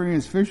were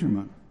experienced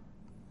fishermen.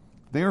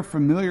 They are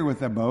familiar with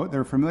that boat.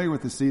 They're familiar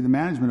with the sea, the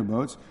management of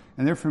boats,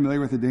 and they're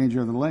familiar with the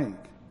danger of the lake.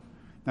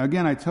 Now,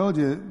 again, I told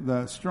you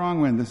the strong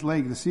wind, this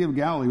lake, the Sea of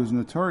Galilee, was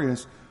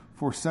notorious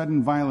for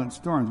sudden violent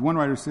storms. One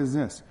writer says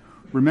this: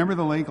 remember,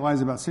 the lake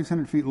lies about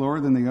 600 feet lower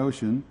than the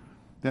ocean,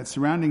 that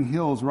surrounding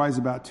hills rise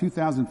about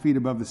 2,000 feet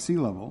above the sea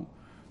level,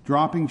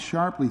 dropping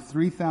sharply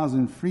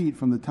 3,000 feet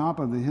from the top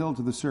of the hill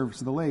to the surface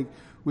of the lake,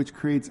 which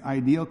creates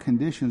ideal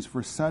conditions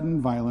for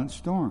sudden violent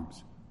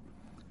storms.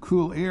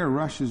 Cool air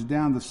rushes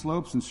down the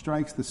slopes and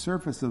strikes the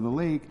surface of the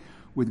lake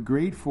with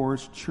great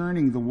force,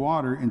 churning the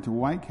water into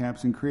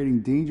whitecaps and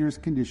creating dangerous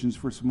conditions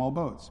for small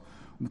boats.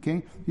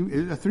 Okay?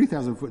 A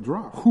 3,000-foot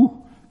drop.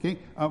 Whew. Okay?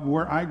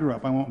 Where I grew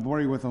up, I won't bore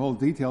you with the whole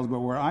details, but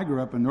where I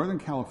grew up in Northern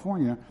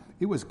California,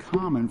 it was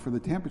common for the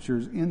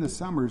temperatures in the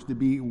summers to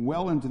be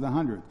well into the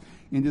 100s,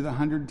 into the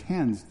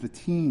 110s, the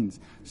teens,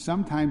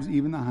 sometimes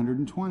even the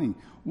 120.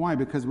 Why?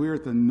 Because we were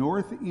at the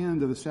north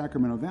end of the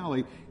Sacramento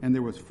Valley, and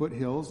there was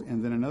foothills,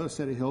 and then another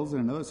set of hills,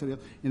 and another set of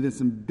hills, and then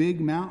some big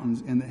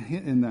mountains,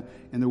 and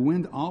the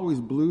wind always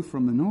blew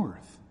from the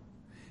north.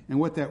 And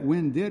what that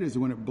wind did is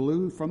when it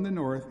blew from the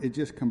north, it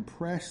just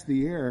compressed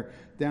the air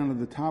down to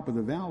the top of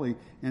the valley.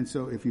 And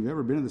so if you've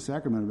ever been to the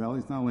Sacramento Valley,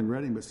 it's not only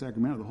Redding, but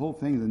Sacramento, the whole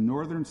thing, the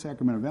northern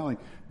Sacramento Valley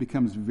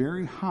becomes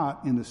very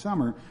hot in the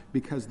summer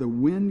because the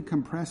wind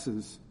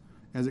compresses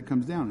as it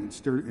comes down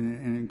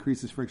and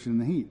increases friction in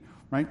the heat,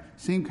 right?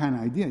 Same kind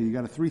of idea. You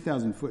got a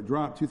 3,000-foot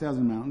drop,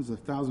 2,000 mountains,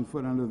 1,000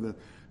 foot under the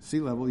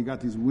sea level. You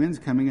got these winds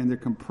coming, and they're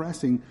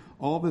compressing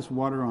all this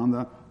water on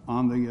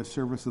the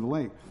surface of the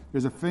lake.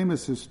 There's a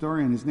famous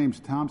historian, his name's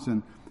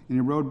Thompson, and he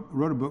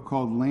wrote a book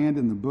called Land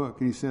in the Book,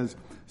 and he says,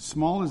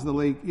 small as the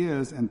lake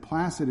is and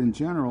placid in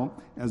general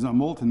as a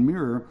molten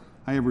mirror,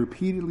 I have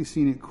repeatedly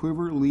seen it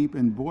quiver, leap,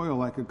 and boil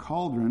like a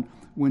cauldron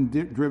when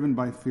driven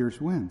by fierce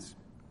winds.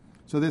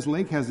 So this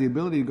lake has the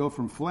ability to go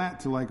from flat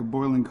to like a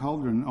boiling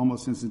cauldron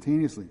almost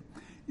instantaneously.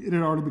 It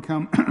had already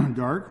become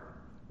dark,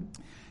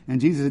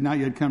 and Jesus had not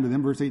yet come to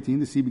them. Verse 18,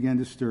 the sea began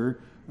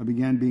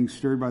being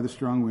stirred by the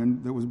strong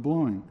wind that was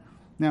blowing.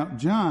 Now,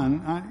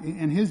 John,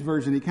 in his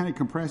version, he kind of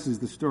compresses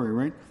the story,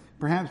 right?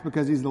 Perhaps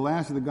because he's the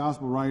last of the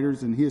gospel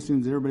writers, and he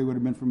assumes everybody would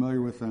have been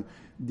familiar with the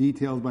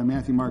details by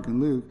Matthew, Mark,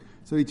 and Luke.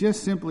 So he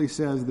just simply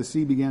says the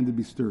sea began to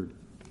be stirred.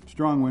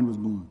 Strong wind was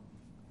blowing.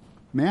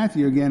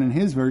 Matthew, again, in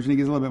his version, he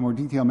gives a little bit more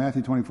detail.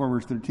 Matthew 24,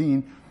 verse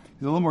 13.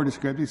 He's a little more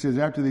descriptive. He says,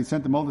 after they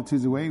sent the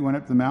multitudes away, he went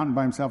up to the mountain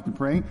by himself to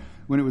pray.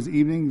 When it was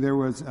evening,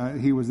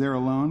 he was there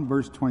alone.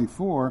 Verse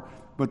 24,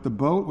 but the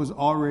boat was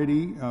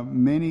already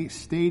many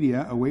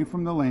stadia away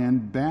from the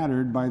land,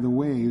 battered by the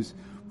waves,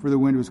 for the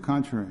wind was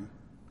contrary.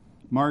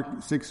 Mark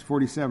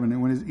 6:47,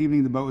 and when it was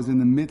evening, the boat was in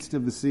the midst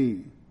of the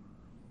sea.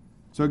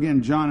 So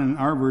again, John, in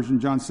our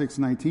version, John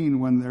 6:19,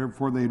 when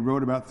therefore they had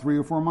rowed about 3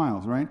 or 4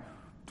 miles, right?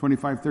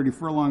 25, 30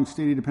 furlong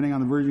stadia, depending on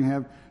the version you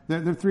have.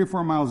 They're 3 or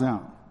 4 miles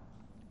out.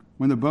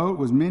 When the boat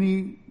was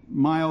many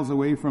miles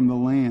away from the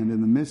land,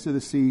 in the midst of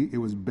the sea, it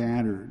was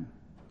battered.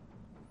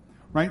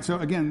 Right? So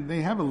again,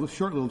 they have a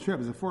short little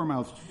trip. It's a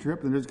 4-mile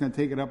trip, and they're just going to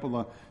take it up on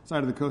the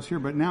side of the coast here.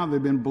 But now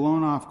they've been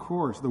blown off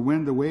course. The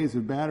wind, the waves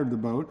have battered the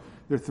boat.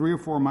 They're 3 or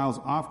 4 miles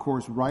off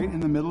course, right in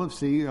the middle of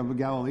Sea of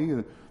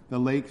Galilee, the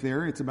lake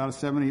there. It's about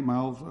 7-8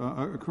 miles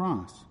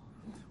across.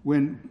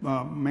 When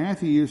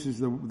Matthew uses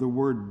the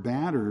word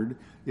battered,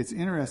 it's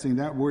interesting.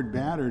 That word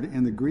battered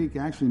in the Greek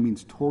actually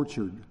means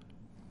tortured.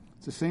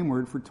 It's the same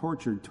word for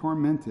tortured,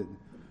 tormented,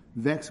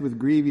 vexed with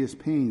grievous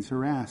pains,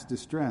 harassed,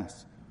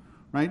 distressed.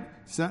 Right?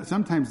 So,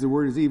 sometimes the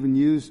word is even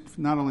used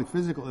not only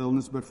physical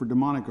illness, but for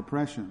demonic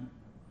oppression.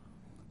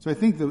 So I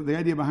think the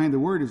idea behind the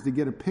word is to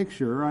get a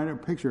picture, right? A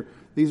picture.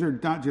 These are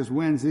not just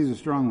winds, these are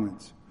strong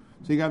winds.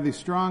 So you have these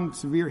strong,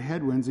 severe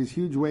headwinds, these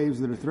huge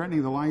waves that are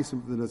threatening the lives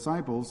of the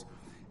disciples.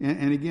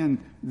 And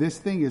again, this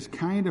thing is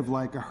kind of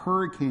like a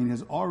hurricane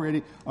has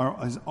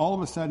all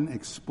of a sudden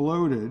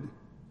exploded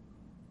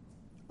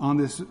on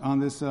this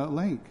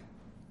lake.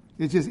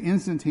 It's just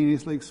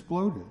instantaneously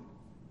exploded.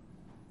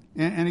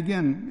 And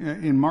again,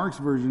 in Mark's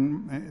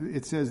version,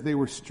 it says they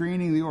were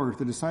straining the oars.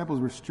 The disciples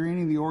were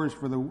straining the oars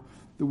for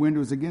the wind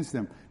was against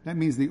them. That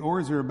means the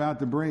oars are about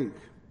to break.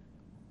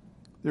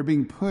 They're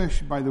being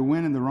pushed by the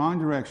wind in the wrong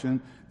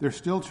direction. They're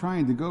still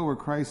trying to go where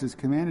Christ has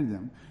commanded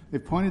them.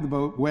 They've pointed the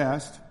boat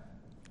west,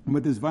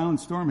 but this violent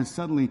storm has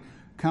suddenly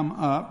come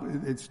up.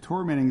 It's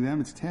tormenting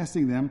them. It's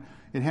testing them.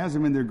 It has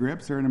them in their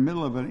grips. They're in the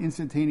middle of an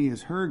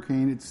instantaneous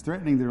hurricane. It's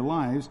threatening their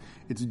lives.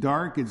 It's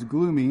dark. It's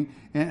gloomy.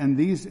 And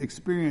these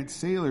experienced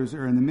sailors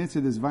are in the midst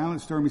of this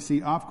violent stormy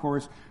sea, off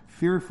course,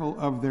 fearful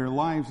of their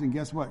lives. And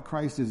guess what?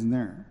 Christ isn't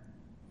there.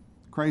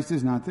 Christ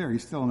is not there.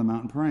 He's still on the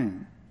mountain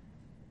praying.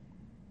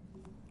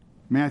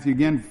 Matthew,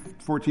 again,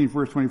 14,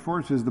 verse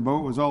 24, says, the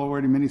boat was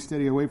already many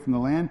stadia away from the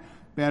land,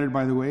 battered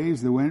by the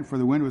waves. For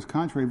the wind was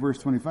contrary. Verse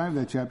 25 of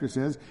that chapter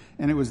says,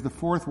 and it was the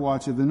 4th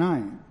watch of the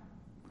night.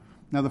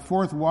 Now, the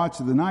fourth watch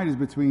of the night is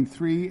between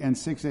 3 and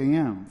 6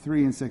 a.m.,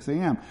 3 and 6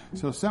 a.m.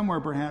 So somewhere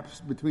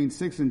perhaps between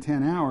 6 and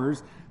 10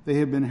 hours, they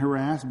have been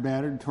harassed,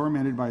 battered,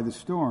 tormented by the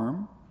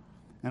storm.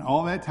 And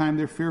all that time,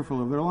 they're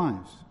fearful of their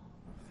lives.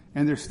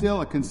 And they're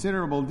still a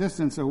considerable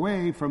distance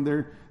away from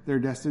their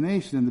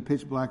destination in the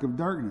pitch black of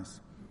darkness.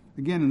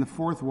 Again, in the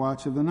fourth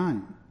watch of the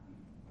night.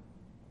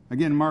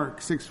 Again, Mark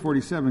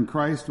 6:47,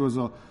 Christ was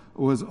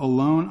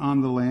alone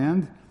on the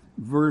land.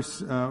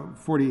 Verse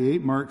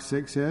 48, Mark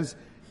 6 says,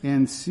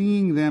 and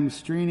seeing them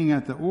straining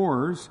at the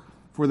oars,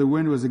 for the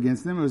wind was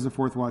against them, it was the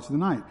fourth watch of the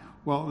night.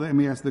 Well, let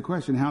me ask the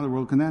question, how in the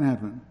world can that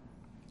happen?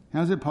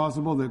 How is it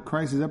possible that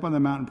Christ is up on the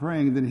mountain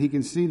praying that he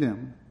can see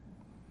them?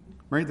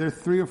 Right? They're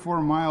 3 or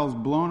 4 miles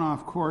blown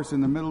off course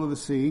in the middle of the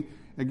sea.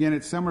 Again,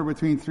 it's somewhere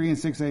between 3 and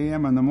 6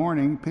 a.m. in the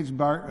morning, pitch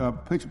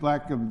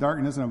black of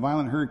darkness and a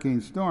violent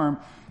hurricane storm.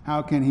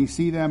 How can he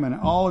see them? And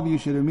all of you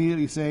should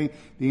immediately say,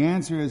 the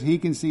answer is he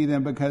can see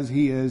them because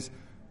he is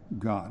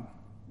God.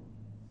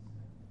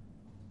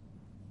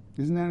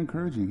 Isn't that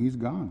encouraging? He's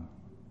God.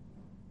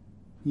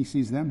 He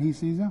sees them, he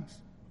sees us.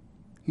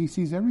 He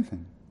sees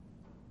everything.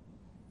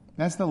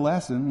 That's the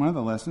lesson, one of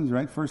the lessons,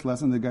 right? First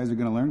lesson the guys are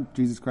going to learn.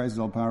 Jesus Christ is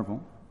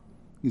all-powerful.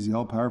 He's the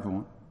all-powerful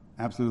one.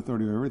 Absolute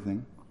authority over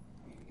everything.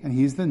 And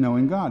he's the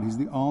knowing God. He's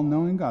the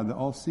all-knowing God, the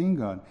all-seeing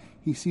God.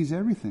 He sees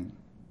everything.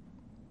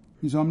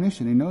 He's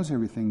omniscient. He knows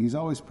everything. He's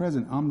always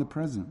present,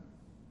 omnipresent.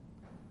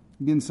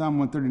 Again, Psalm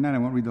 139, I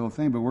won't read the whole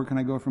thing, but where can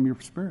I go from your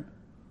spirit?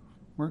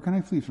 Where can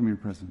I flee from your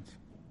presence?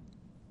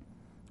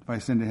 If I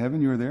ascend to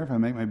heaven, you are there. If I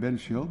make my bed a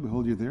shield,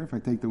 behold, you're there. If I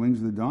take the wings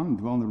of the dawn and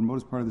dwell in the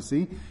remotest part of the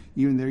sea,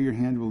 even there your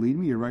hand will lead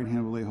me, your right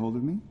hand will lay hold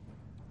of me.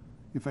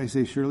 If I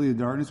say, surely the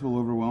darkness will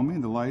overwhelm me,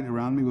 and the light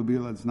around me will be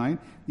as night,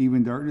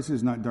 even darkness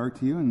is not dark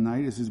to you, and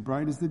night is as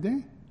bright as the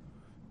day.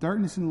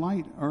 Darkness and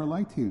light are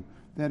alike to you.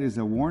 That is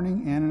a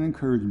warning and an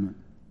encouragement.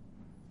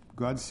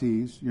 God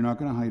sees. You're not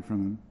going to hide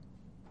from him.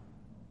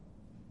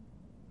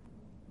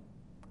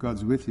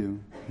 God's with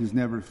you. He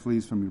never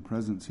flees from your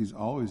presence. He's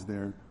always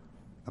there,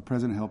 a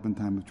present help in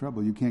time of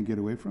trouble. You can't get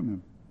away from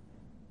him.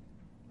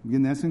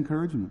 Again, that's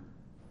encouragement.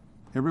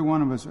 Every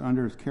one of us are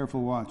under his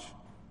careful watch,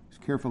 his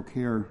careful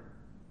care.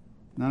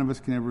 None of us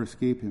can ever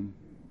escape him.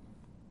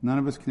 None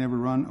of us can ever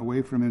run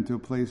away from him to a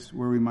place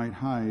where we might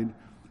hide.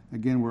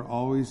 Again, we're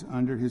always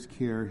under his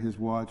care, his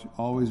watch,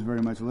 always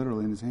very much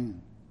literally in his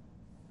hand.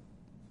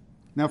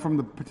 Now, from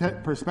the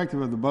perspective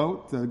of the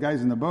boat, the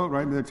guys in the boat,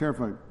 right, they're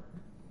terrified.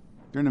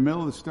 They're in the middle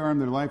of the storm.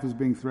 Their life is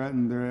being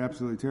threatened. They're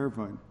absolutely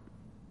terrified.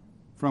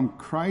 From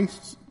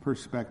Christ's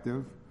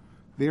perspective,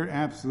 they're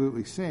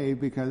absolutely safe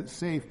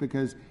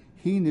because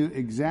he knew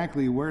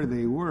exactly where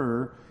they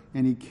were,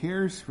 and he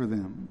cares for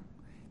them.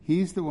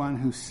 He's the one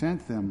who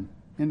sent them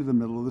into the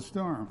middle of the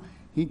storm.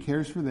 He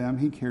cares for them.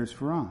 He cares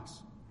for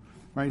us.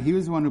 Right? He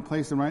was the one who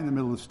placed them right in the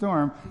middle of the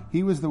storm.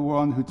 He was the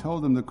one who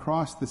told them to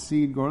cross the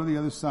sea, go to the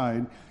other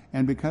side,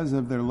 and because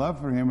of their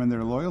love for him and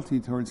their loyalty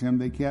towards him,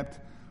 they kept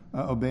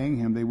obeying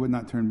him. They would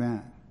not turn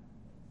back.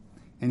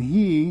 And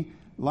he,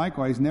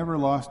 likewise, never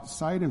lost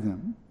sight of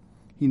them.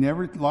 He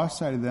never lost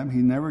sight of them. He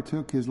never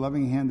took his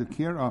loving hand of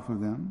care off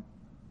of them.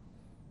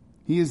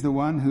 He is the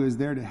one who is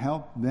there to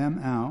help them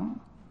out.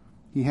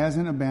 He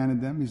hasn't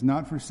abandoned them. He's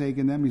not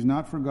forsaken them. He's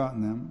not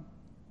forgotten them.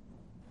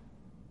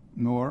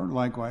 Nor,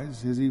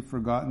 likewise, has he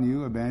forgotten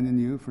you,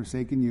 abandoned you,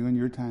 forsaken you in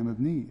your time of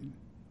need.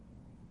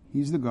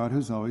 He's the God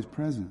who's always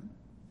present.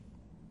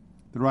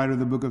 The writer of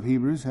the book of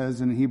Hebrews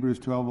has in Hebrews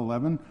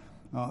 12:11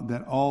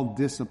 that all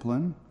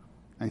discipline,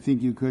 I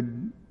think you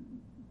could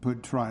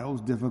put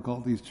trials,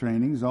 difficulties,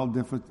 trainings, all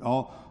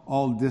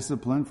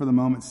discipline for the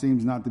moment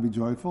seems not to be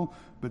joyful,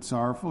 but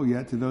sorrowful,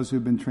 yet to those who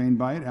have been trained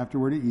by it,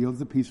 afterward it yields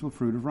the peaceful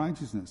fruit of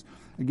righteousness.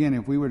 Again,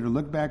 if we were to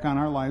look back on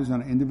our lives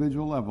on an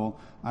individual level,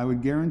 I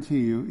would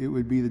guarantee you it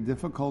would be the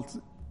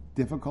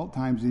difficult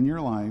times in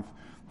your life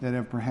that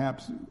have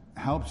perhaps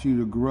helped you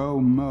to grow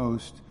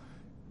most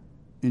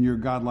in your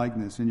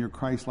God-likeness, in your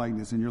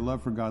Christ-likeness, in your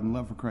love for God and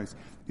love for Christ.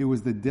 It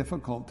was the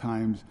difficult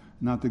times,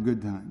 not the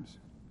good times.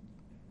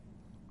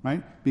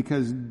 Right?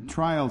 Because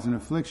trials and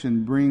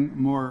affliction bring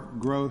more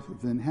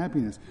growth than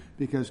happiness.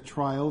 Because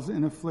trials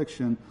and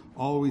affliction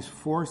always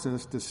force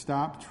us to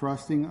stop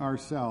trusting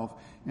ourselves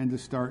and to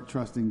start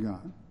trusting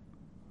God.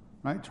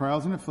 Right?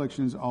 Trials and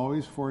afflictions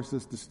always force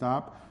us to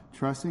stop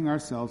trusting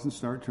ourselves and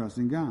start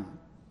trusting God.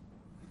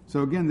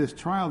 So again, this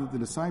trial that the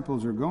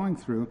disciples are going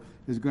through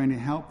is going to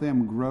help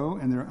them grow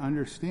in their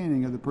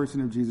understanding of the person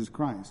of Jesus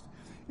Christ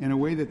in a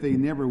way that they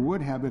never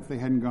would have if they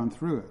hadn't gone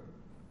through it.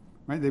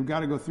 Right? They've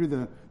got to go through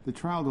the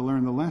trial to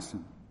learn the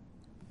lesson.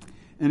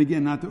 And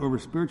again, not to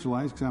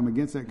over-spiritualize, because I'm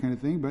against that kind of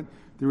thing, but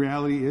the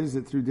reality is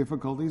that through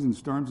difficulties and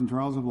storms and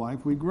trials of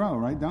life, we grow,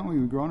 right? Don't we?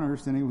 We grow in our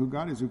understanding of who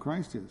God is, who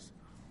Christ is.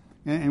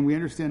 And we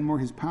understand more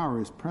his power,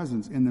 his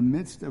presence in the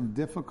midst of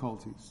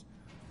difficulties.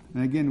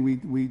 And again,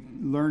 we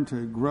learn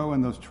to grow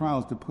in those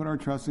trials, to put our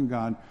trust in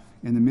God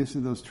in the midst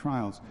of those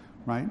trials,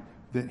 right?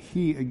 That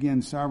he,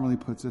 again, sovereignly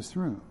puts us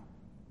through.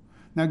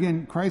 Now,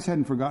 again, Christ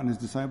hadn't forgotten his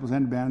disciples,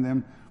 hadn't abandoned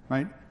them,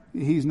 right?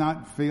 He's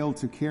not failed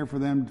to care for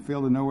them,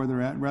 failed to know where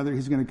they're at. Rather,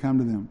 he's going to come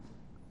to them.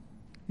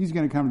 He's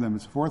going to come to them.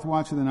 It's the fourth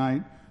watch of the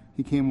night.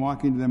 He came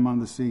walking to them on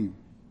the sea.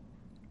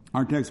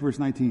 Our text, verse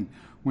 19.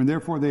 When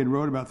therefore they had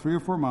rowed about 3 or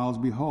 4 miles,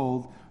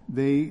 behold,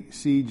 they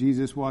see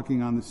Jesus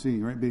walking on the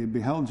sea. Right? They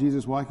beheld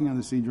Jesus walking on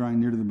the sea, drawing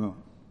near to the boat.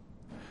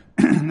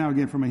 Now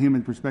again, from a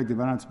human perspective,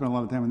 I don't have to spend a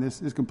lot of time on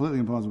this. It's completely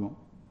impossible.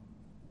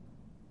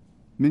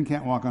 Men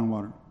can't walk on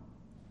water.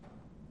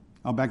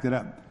 I'll back that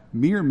up.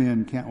 Mere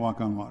men can't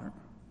walk on water.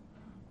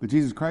 But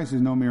Jesus Christ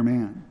is no mere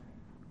man.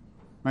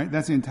 Right?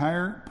 That's the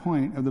entire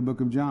point of the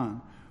book of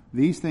John.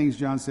 These things,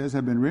 John says,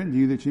 have been written to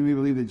you that you may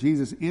believe that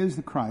Jesus is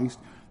the Christ,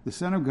 the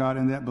Son of God,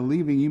 and that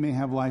believing you may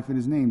have life in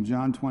his name.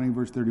 John 20,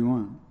 verse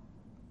 31.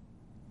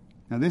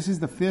 Now, this is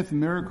the fifth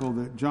miracle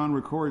that John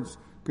records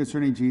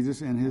concerning Jesus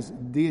and his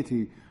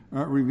deity,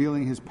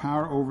 revealing his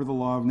power over the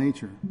law of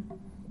nature.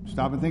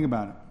 Stop and think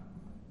about it.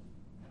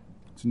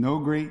 It's no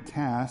great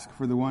task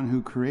for the one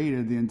who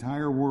created the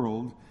entire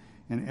world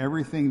and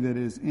everything that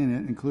is in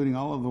it, including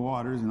all of the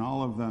waters and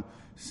all of the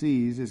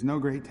seas. It's no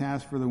great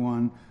task for the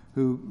one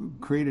who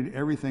created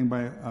everything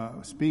by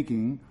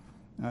speaking,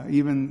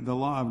 even the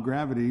law of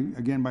gravity,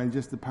 again, by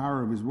just the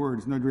power of his word.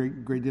 It's no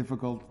great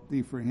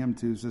difficulty for him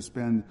to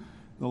suspend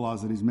the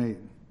laws that he's made.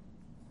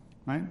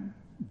 Right?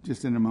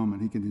 Just in a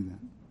moment, he can do that.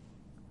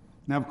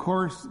 Now, of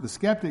course, the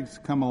skeptics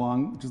come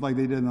along, just like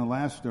they did in the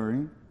last story,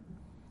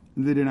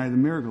 and they deny the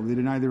miracle. They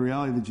deny the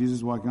reality that Jesus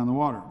is walking on the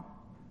water.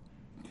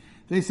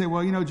 They say,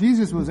 well,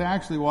 Jesus was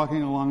actually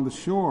walking along the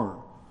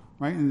shore,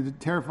 right? And the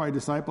terrified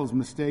disciples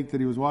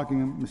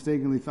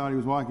mistakenly thought he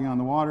was walking on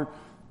the water.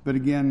 But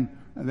again,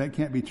 that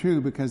can't be true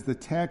because the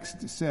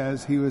text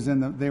says they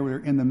were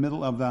in the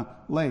middle of the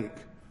lake,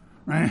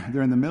 right?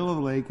 They're in the middle of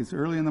the lake. It's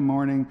early in the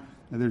morning.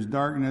 There's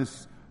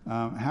darkness.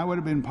 How would it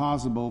have been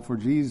possible for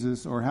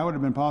Jesus, or how would it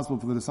have been possible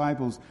for the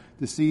disciples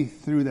to see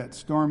through that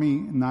stormy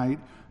night,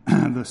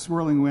 the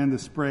swirling wind, the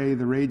spray,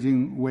 the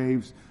raging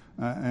waves,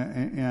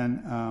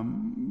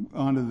 and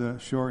onto the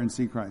shore and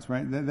see Christ,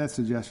 right? That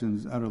suggestion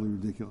is utterly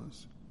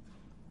ridiculous.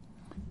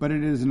 But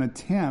it is an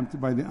attempt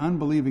by the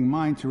unbelieving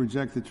mind to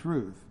reject the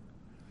truth,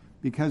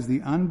 because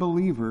the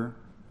unbeliever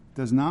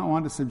does not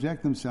want to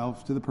subject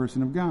themselves to the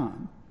person of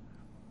God.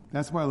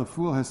 That's why the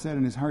fool has said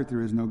in his heart,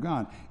 there is no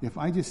God. If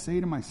I just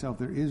say to myself,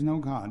 there is no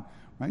God,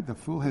 right? The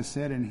fool has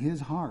said in his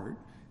heart,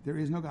 there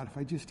is no God. If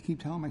I just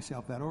keep telling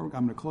myself that, or I'm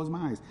going to close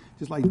my eyes,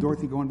 just like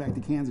Dorothy going back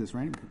to Kansas,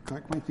 right?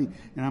 Clack my feet,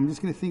 and I'm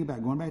just going to think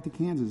about going back to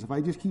Kansas. If I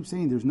just keep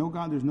saying, there's no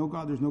God, there's no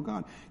God, there's no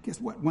God, guess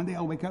what? One day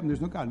I'll wake up and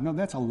there's no God. No,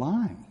 that's a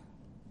lie.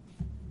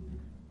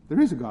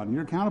 There is a God, and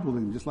you're accountable to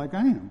him, just like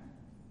I am.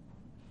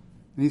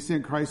 And he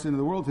sent Christ into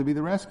the world to be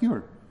the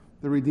rescuer,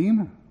 the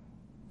redeemer.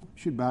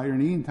 You should bow your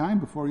knee in time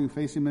before you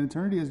face him in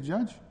eternity as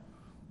judge.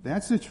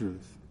 That's the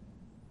truth.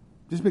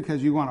 Just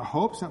because you want to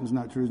hope something's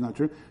not true is not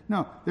true.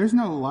 No, there's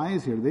no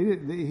lies here.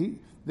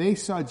 They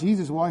saw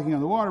Jesus walking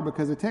on the water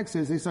because the text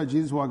says they saw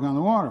Jesus walking on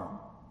the water.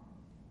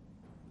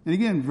 And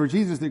again, for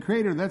Jesus the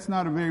Creator, that's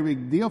not a very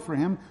big deal for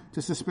him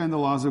to suspend the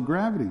laws of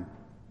gravity.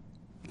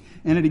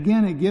 And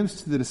it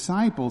gives to the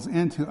disciples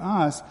and to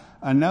us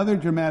another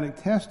dramatic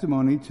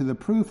testimony to the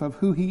proof of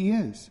who he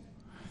is.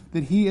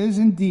 That he is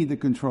indeed the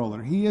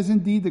controller. He is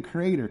indeed the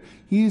creator.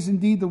 He is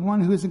indeed the one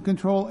who is in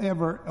control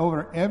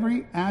over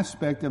every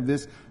aspect of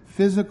this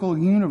physical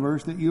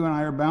universe that you and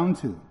I are bound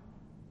to.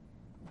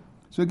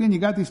 So again, you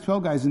got these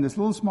 12 guys in this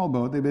little small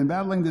boat. They've been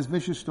battling this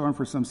vicious storm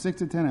for some 6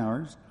 to 10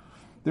 hours.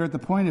 They're at the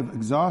point of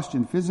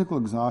exhaustion, physical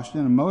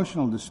exhaustion,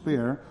 emotional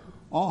despair.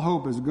 All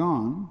hope is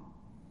gone.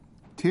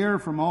 Terror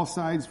from all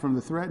sides from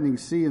the threatening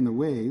sea and the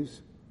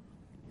waves.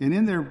 And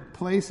in their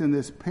place in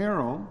this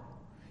peril,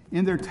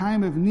 in their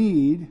time of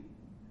need,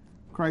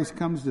 Christ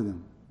comes to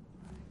them.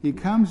 He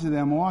comes to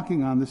them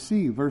walking on the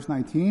sea. Verse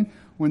 19,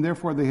 when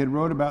therefore they had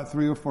rowed about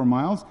 3 or 4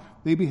 miles,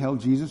 they beheld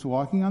Jesus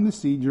walking on the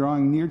sea,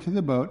 drawing near to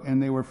the boat,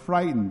 and they were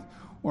frightened.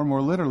 Or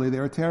more literally, they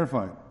were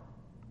terrified.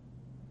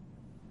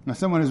 Now,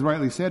 someone has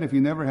rightly said, if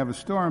you never have a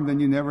storm, then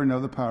you never know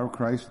the power of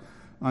Christ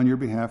on your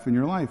behalf in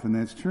your life, and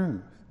that's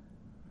true.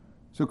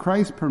 So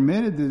Christ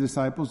permitted the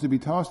disciples to be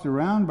tossed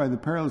around by the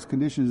perilous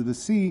conditions of the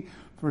sea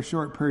for a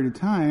short period of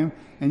time,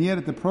 and yet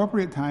at the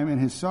appropriate time, in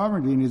his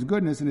sovereignty and his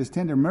goodness and his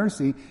tender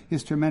mercy,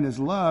 his tremendous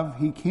love,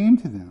 he came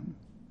to them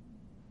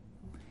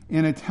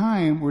in a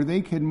time where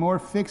they could more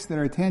fix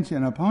their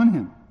attention upon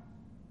him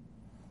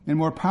and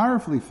more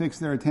powerfully fix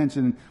their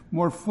attention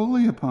more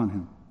fully upon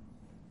him.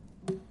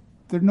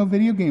 There's no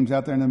video games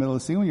out there in the middle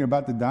of the sea when you're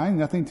about to die,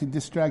 nothing to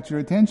distract your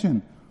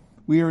attention.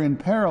 We are in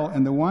peril,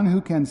 and the one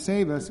who can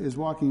save us is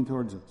walking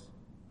towards us.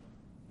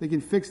 They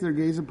can fix their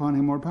gaze upon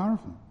him more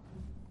powerfully.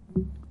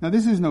 Now,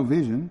 this is no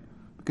vision,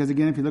 because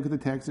again, if you look at the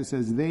text, it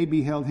says they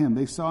beheld him,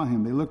 they saw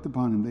him, they looked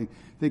upon him,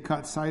 they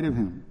caught sight of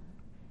him.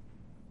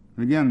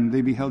 And again,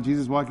 they beheld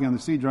Jesus walking on the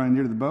sea, drawing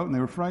near to the boat, and they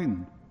were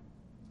frightened.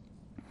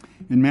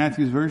 In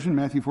Matthew's version,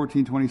 Matthew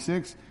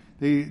 14:26,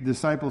 the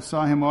disciples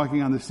saw him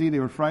walking on the sea, they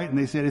were frightened,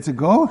 they said, it's a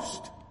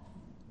ghost.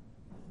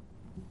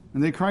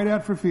 And they cried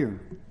out for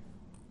fear.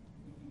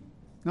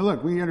 Now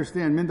look, we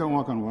understand men don't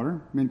walk on water.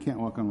 Men can't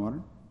walk on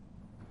water.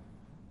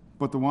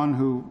 But the one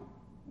who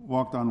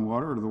walked on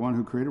water, or the one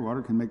who created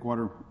water, can make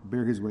water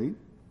bear his weight.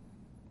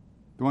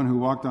 The one who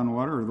walked on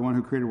water, or the one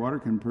who created water,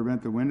 can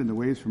prevent the wind and the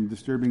waves from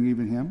disturbing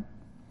even him.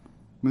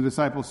 When the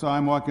disciples saw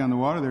him walking on the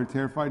water, they were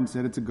terrified and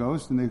said, "It's a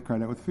ghost," and they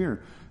cried out with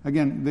fear.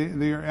 Again,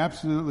 they are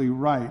absolutely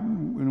right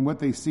in what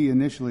they see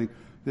initially,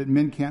 that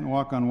men can't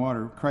walk on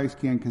water. Christ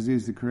can because he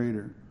is the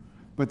creator.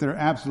 But they're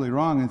absolutely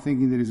wrong in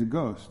thinking that he's a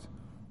ghost.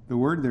 The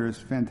word there is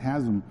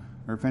phantasm,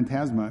 or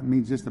phantasma. It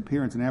means just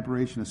appearance, an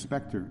apparition, a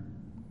specter.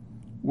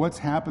 What's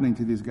happening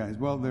to these guys?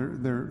 Well,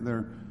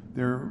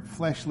 their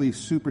fleshly,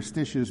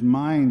 superstitious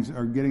minds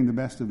are getting the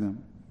best of them.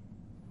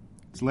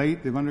 It's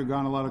late. They've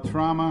undergone a lot of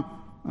trauma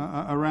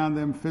around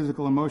them,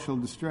 physical, emotional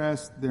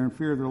distress. They're in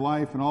fear of their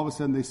life, and all of a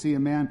sudden they see a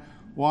man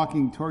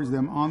walking towards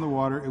them on the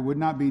water. It would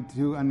not be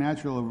too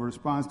unnatural of a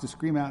response to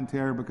scream out in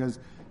terror, because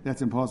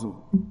that's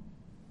impossible,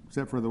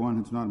 except for the one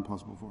it's not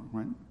impossible for,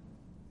 right?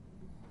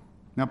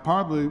 Now,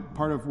 probably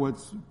part of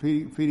what's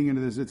feeding into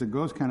this, it's a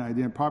ghost kind of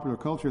idea. Popular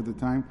culture at the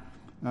time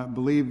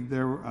believed,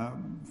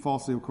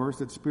 falsely of course,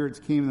 that spirits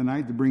came in the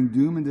night to bring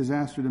doom and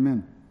disaster to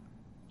men.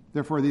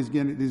 Therefore, these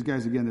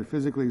guys, again, they're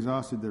physically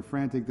exhausted, they're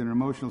frantic, they're in an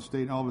emotional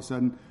state, and all of a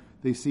sudden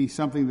they see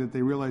something that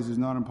they realize is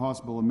not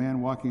impossible, a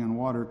man walking on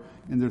water,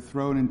 and they're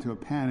thrown into a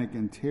panic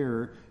and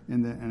terror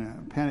in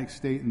a panic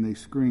state, and they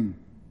scream.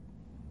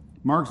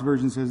 Mark's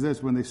version says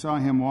this: when they saw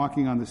him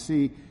walking on the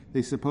sea,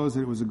 they supposed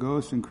that it was a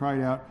ghost and cried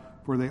out,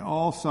 for they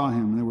all saw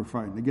him and they were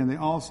frightened. Again, they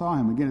all saw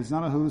him. Again, it's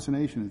not a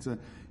hallucination.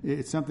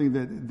 It's something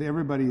that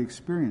everybody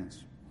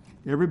experienced.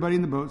 Everybody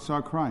in the boat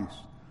saw Christ.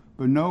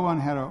 But no one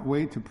had a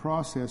way to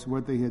process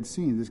what they had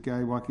seen, this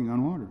guy walking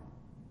on water.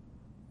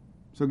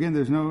 So again,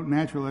 there's no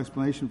natural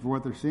explanation for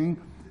what they're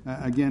seeing.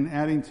 Again,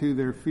 adding to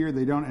their fear,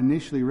 they don't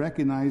initially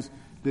recognize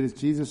that it's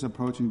Jesus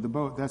approaching the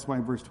boat. That's why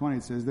in verse 20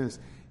 it says this: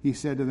 he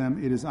said to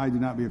them, "It is I, do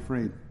not be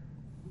afraid."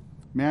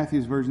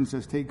 Matthew's version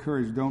says, "Take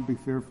courage, don't be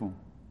fearful."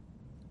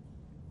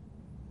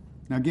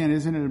 Now again,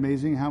 isn't it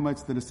amazing how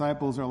much the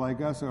disciples are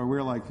like us, or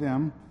we're like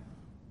them?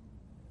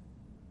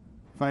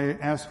 If I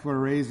ask for a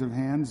raise of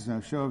hands, a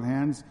show of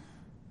hands,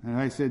 and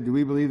I said, "Do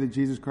we believe that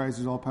Jesus Christ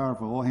is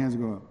all-powerful?" All hands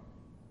go up.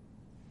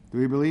 Do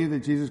we believe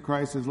that Jesus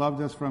Christ has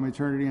loved us from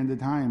eternity into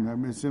time?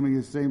 I'm assuming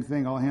it's the same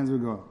thing. All hands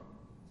would go up.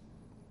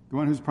 The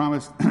one who's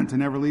promised to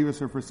never leave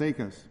us or forsake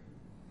us.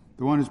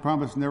 The one who's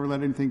promised to never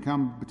let anything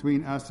come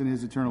between us and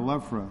his eternal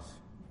love for us.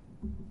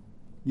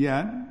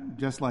 Yet,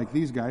 just like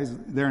these guys,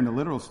 they're in a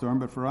literal storm,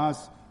 but for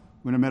us,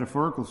 when a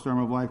metaphorical storm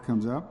of life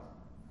comes up,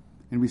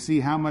 and we see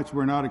how much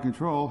we're not in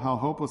control, how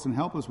hopeless and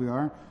helpless we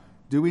are,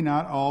 do we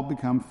not all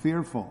become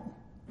fearful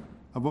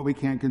of what we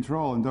can't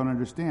control and don't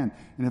understand?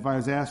 And if I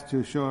was asked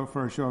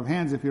for a show of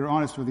hands, if you're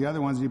honest with the other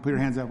ones you put your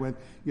hands up with,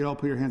 you'd all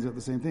put your hands up the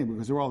same thing,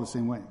 because we're all the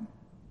same way.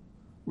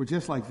 We're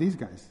just like these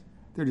guys.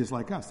 They're just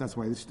like us. That's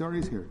why the story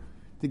is here,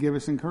 to give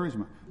us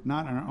encouragement,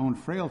 not in our own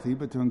frailty,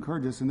 but to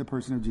encourage us in the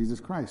person of Jesus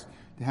Christ,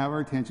 to have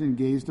our attention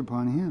gazed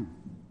upon him.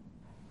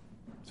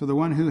 So the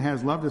one who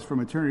has loved us from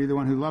eternity, the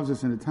one who loves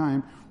us in a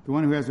time, the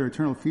one who has our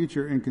eternal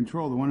future in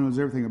control, the one who knows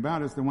everything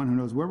about us, the one who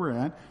knows where we're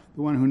at,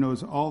 the one who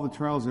knows all the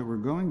trials that we're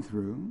going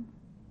through,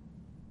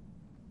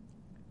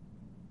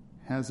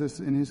 has us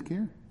in his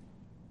care.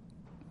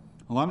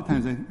 A lot of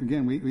times,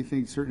 again, we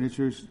think certain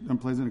issues,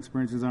 unpleasant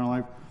experiences in our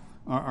life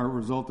are a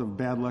result of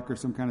bad luck or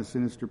some kind of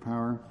sinister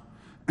power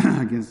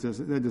against us.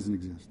 That doesn't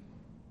exist.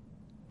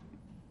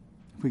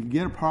 If we could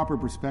get a proper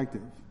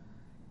perspective,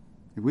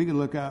 if we could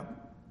look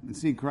up and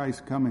see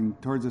Christ coming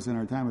towards us in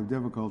our time of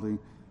difficulty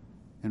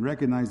and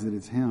recognize that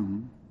it's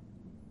him,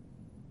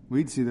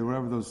 we'd see that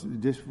whatever those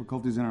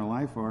difficulties in our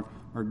life are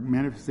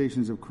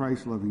manifestations of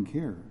Christ's loving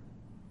care.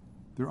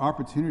 There are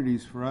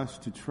opportunities for us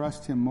to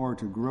trust him more,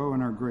 to grow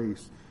in our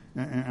grace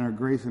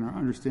and our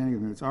understanding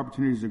of him. It's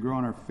opportunities to grow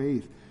in our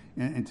faith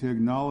and to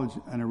acknowledge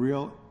in a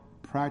real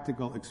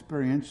practical,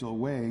 experiential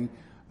way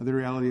of the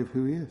reality of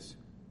who he is.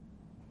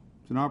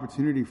 It's an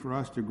opportunity for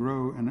us to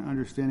grow in an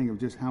understanding of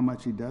just how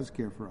much he does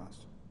care for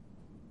us,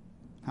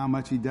 how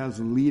much he does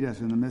lead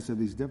us in the midst of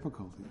these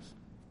difficulties.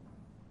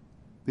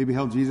 They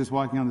beheld Jesus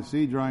walking on the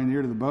sea, drawing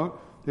near to the boat.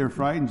 They were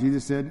frightened.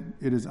 Jesus said,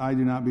 "It is I,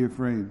 do not be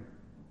afraid."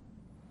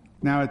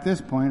 Now at this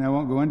point, I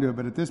won't go into it,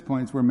 but at this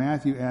point it's where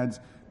Matthew adds,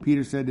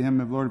 Peter said to him,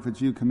 "Lord, if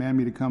it's you, command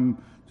me to come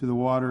out to the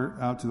water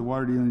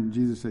to you." And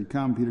Jesus said,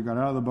 "Come." Peter got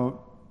out of the boat,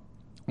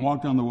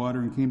 walked on the water,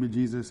 and came to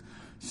Jesus.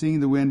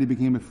 Seeing the wind, he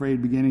became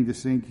afraid, beginning to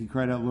sink. He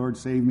cried out, "Lord,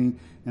 save me."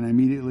 And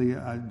immediately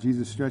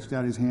Jesus stretched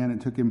out his hand and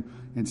took him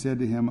and said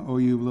to him, "O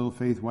you of little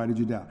faith, why did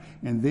you doubt?"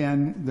 And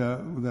then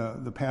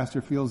the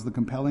pastor feels the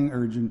compelling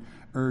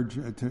urge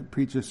to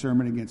preach a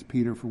sermon against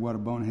Peter for what a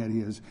bonehead he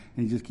is.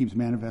 And he just keeps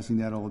manifesting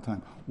that all the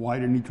time. Why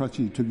didn't he trust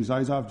you? He took his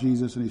eyes off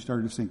Jesus and he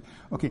started to sink.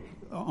 Okay,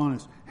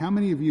 honest. How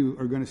many of you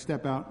are going to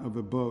step out of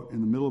a boat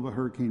in the middle of a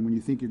hurricane when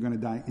you think you're going to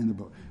die in the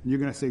boat? And you're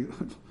going to say,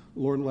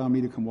 "Lord, allow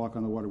me to come walk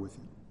on the water with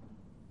you."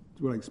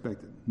 That's what I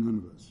expected. None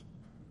of us.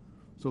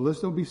 So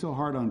let's don't be so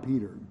hard on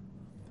Peter.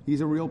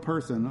 He's a real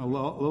person,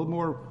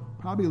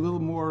 probably a little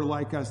more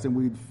like us than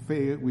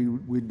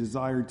we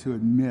desire to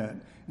admit.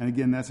 And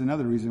again, that's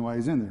another reason why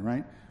he's in there,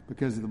 right?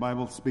 because the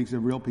Bible speaks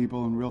of real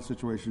people and real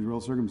situations, real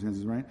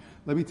circumstances, right?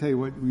 Let me tell you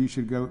what you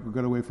should go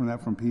away from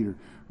that from Peter,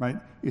 right?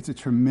 It's a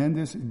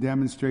tremendous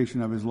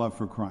demonstration of his love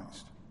for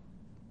Christ.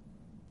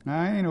 Now,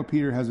 I know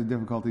Peter has a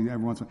difficulty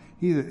every once in a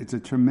while. It's a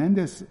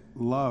tremendous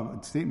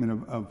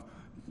statement of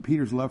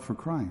Peter's love for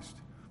Christ.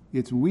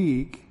 It's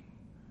weak,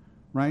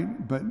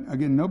 right? But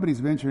again,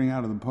 nobody's venturing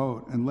out of the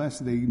boat unless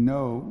they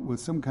know with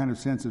some kind of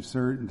sense of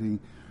certainty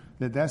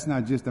that that's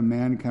not just a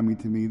man coming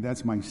to me,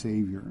 that's my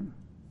Savior.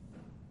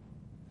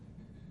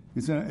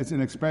 It's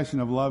an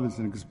expression of love. It's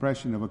an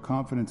expression of a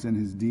confidence in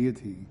his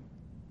deity.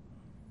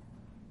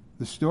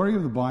 The story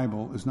of the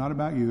Bible is not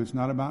about you. It's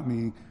not about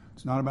me.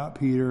 It's not about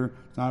Peter.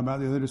 It's not about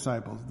the other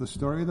disciples. The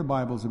story of the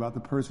Bible is about the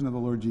person of the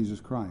Lord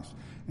Jesus Christ.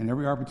 And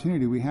every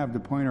opportunity we have to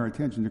point our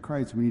attention to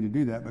Christ, we need to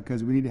do that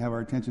because we need to have our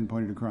attention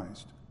pointed to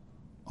Christ.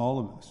 All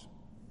of us.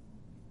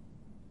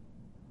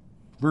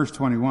 Verse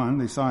 21,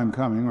 they saw him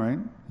coming, right?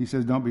 He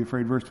says, don't be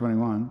afraid. Verse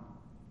 21.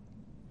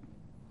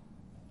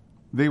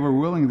 They were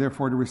willing,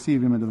 therefore, to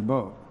receive him into the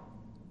boat.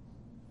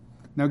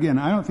 Now, again,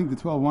 I don't think the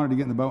 12 wanted to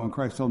get in the boat when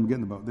Christ told them to get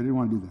in the boat. They didn't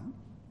want to do that.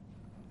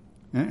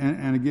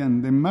 And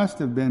again, they must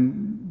have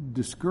been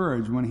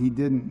discouraged when he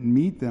didn't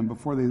meet them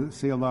before they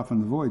sailed off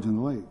on the voyage in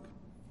the lake.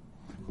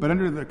 But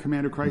under the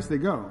command of Christ, they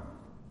go.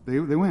 They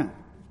went.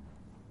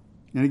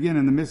 And again,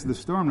 in the midst of the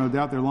storm, no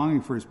doubt they're longing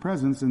for his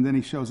presence, and then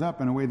he shows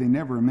up in a way they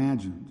never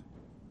imagined.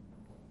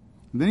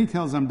 And then he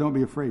tells them, don't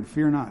be afraid,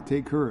 fear not,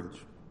 take courage.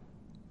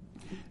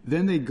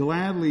 Then they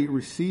gladly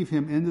receive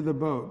him into the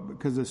boat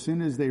because as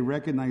soon as they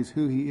recognize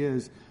who he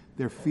is,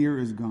 their fear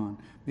is gone.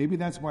 Maybe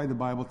that's why the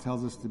Bible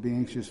tells us to be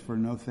anxious for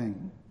no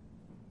thing,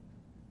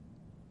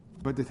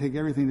 but to take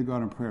everything to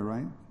God in prayer,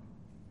 right?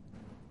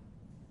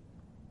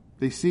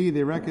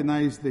 They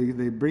recognize,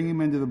 they bring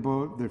him into the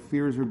boat, their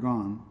fears are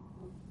gone.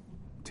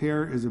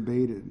 Terror is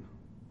abated.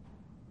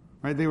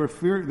 Right? They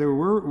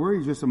were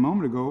worried just a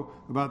moment ago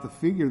about the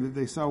figure that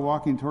they saw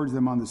walking towards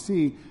them on the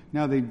sea.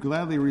 Now they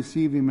gladly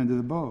receive him into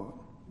the boat.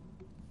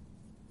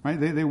 Right?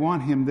 They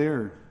want him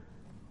there.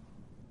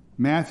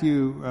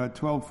 Matthew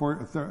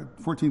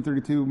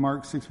 14:32,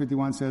 Mark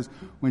 6:51 says,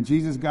 when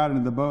Jesus got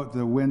into the boat,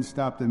 the wind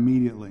stopped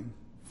immediately.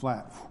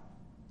 Flat.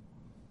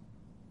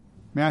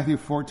 Matthew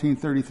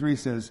 14:33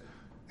 says,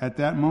 at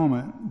that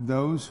moment,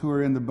 those who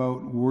are in the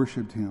boat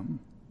worshipped him.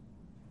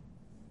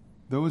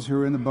 Those who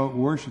were in the boat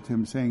worshipped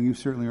him, saying, you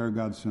certainly are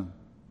God's son.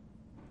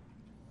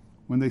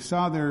 When they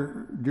saw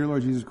their dear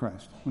Lord Jesus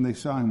Christ, when they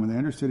saw him, when they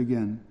understood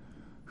again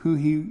who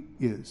he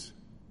is,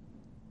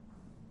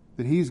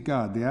 that he's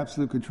God, the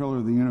absolute controller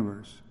of the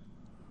universe,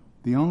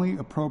 the only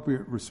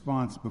appropriate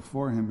response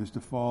before him is to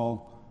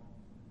fall,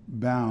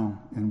 bow,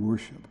 and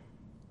worship.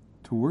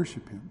 To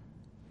worship him.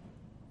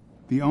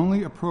 The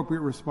only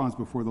appropriate response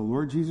before the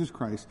Lord Jesus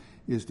Christ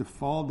is to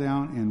fall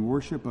down and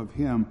worship of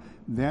him.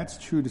 That's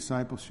true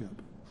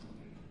discipleship.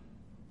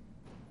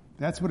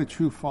 That's what a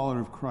true follower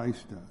of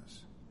Christ does.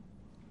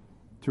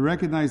 To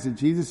recognize that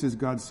Jesus is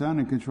God's Son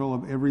in control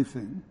of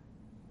everything,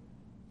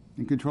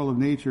 in control of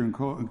nature, in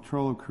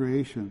control of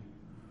creation.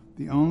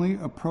 The only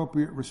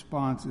appropriate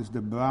response is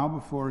to bow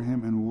before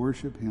him and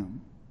worship him,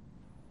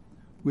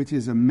 which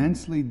is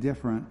immensely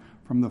different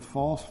from the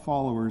false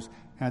followers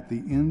at the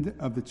end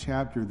of the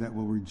chapter that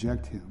will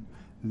reject him.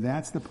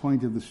 That's the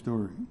point of the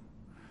story.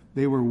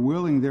 They were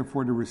willing,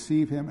 therefore, to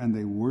receive him, and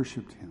they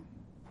worshipped him.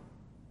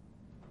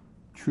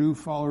 True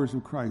followers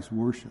of Christ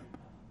worship.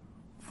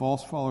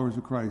 False followers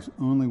of Christ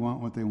only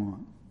want what they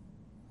want.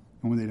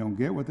 And when they don't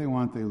get what they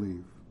want, they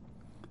leave.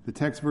 The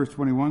text, verse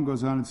 21,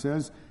 goes on and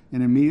says,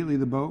 and immediately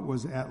the boat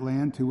was at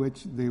land to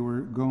which they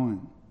were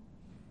going.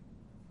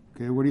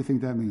 Okay, what do you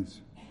think that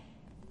means?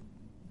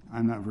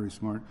 I'm not very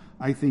smart.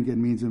 I think it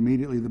means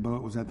immediately the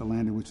boat was at the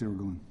land in which they were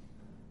going.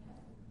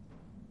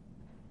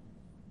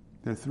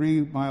 They're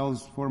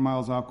 4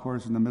 miles off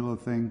course in the middle of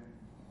the thing.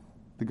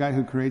 The guy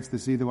who creates the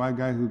sea, the white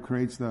guy who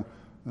creates the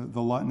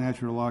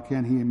natural law,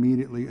 can he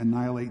immediately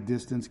annihilate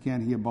distance?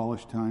 Can he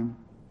abolish time?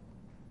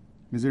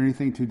 Is there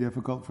anything too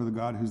difficult for the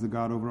God who's the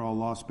God over all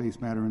law,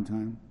 space, matter, and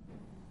time?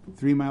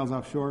 3 miles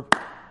offshore,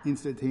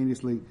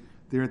 instantaneously,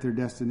 they're at their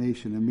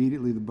destination.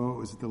 Immediately the boat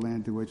was at the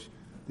land to which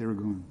they were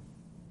going.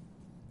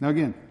 Now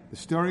again, the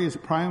story is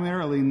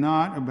primarily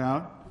not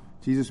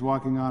about Jesus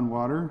walking on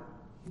water.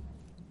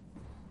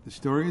 The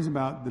story is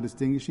about the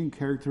distinguishing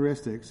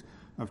characteristics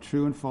of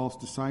true and false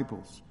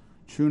disciples,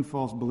 true and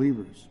false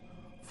believers.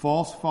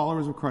 False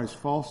followers of Christ,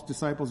 false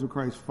disciples of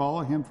Christ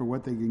follow him for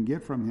what they can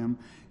get from him,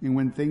 and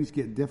when things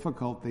get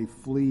difficult, they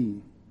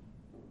flee.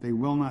 They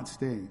will not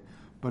stay.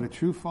 But a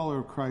true follower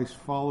of Christ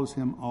follows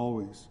him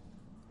always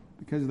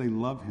because they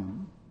love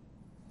him,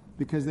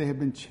 because they have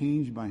been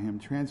changed by him,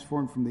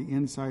 transformed from the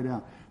inside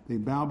out. They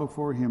bow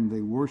before him,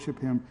 they worship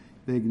him,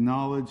 they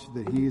acknowledge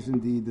that he is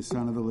indeed the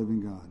Son of the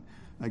living God.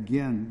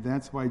 Again,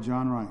 that's why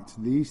John writes,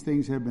 these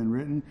things have been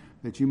written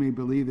that you may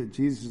believe that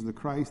Jesus is the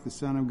Christ, the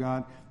Son of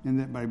God, and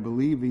that by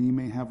believing you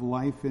may have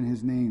life in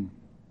his name.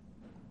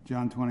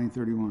 John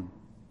 20:31.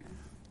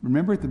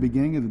 Remember at the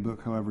beginning of the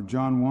book, however,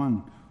 John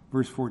 1,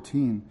 verse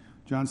 14,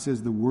 John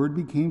says, the Word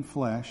became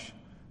flesh,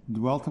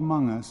 dwelt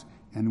among us,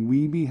 And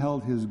we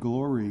beheld his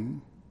glory.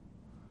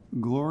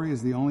 Glory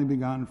is the only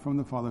begotten from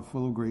the Father,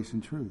 full of grace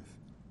and truth.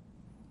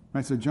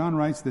 Right, so John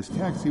writes this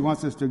text. He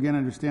wants us to again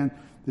understand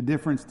the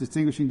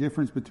distinguishing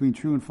difference between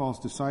true and false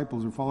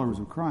disciples or followers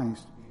of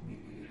Christ.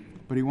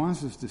 But he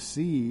wants us to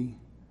see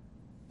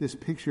this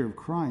picture of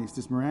Christ,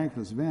 this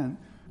miraculous event,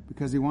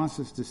 because he wants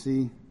us to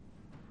see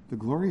the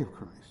glory of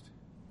Christ.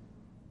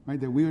 Right,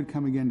 that we would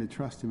come again to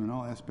trust him in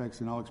all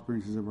aspects and all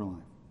experiences of our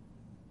life.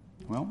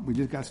 Well, we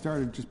just got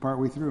started, just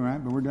partway through,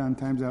 right? But we're done.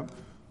 Time's up.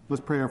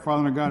 Let's pray. Our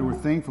Father and our God, we're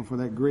thankful for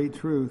that great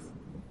truth.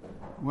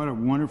 What a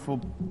wonderful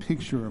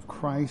picture of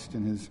Christ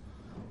and his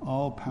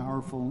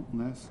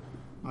all-powerfulness.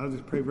 I'll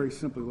just pray very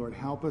simply, Lord,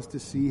 help us to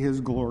see his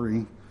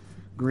glory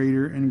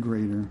greater and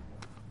greater.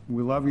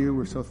 We love you.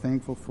 We're so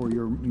thankful for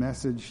your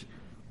message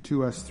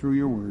to us through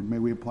your word. May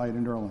we apply it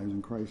into our lives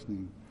in Christ's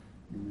name.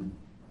 Amen.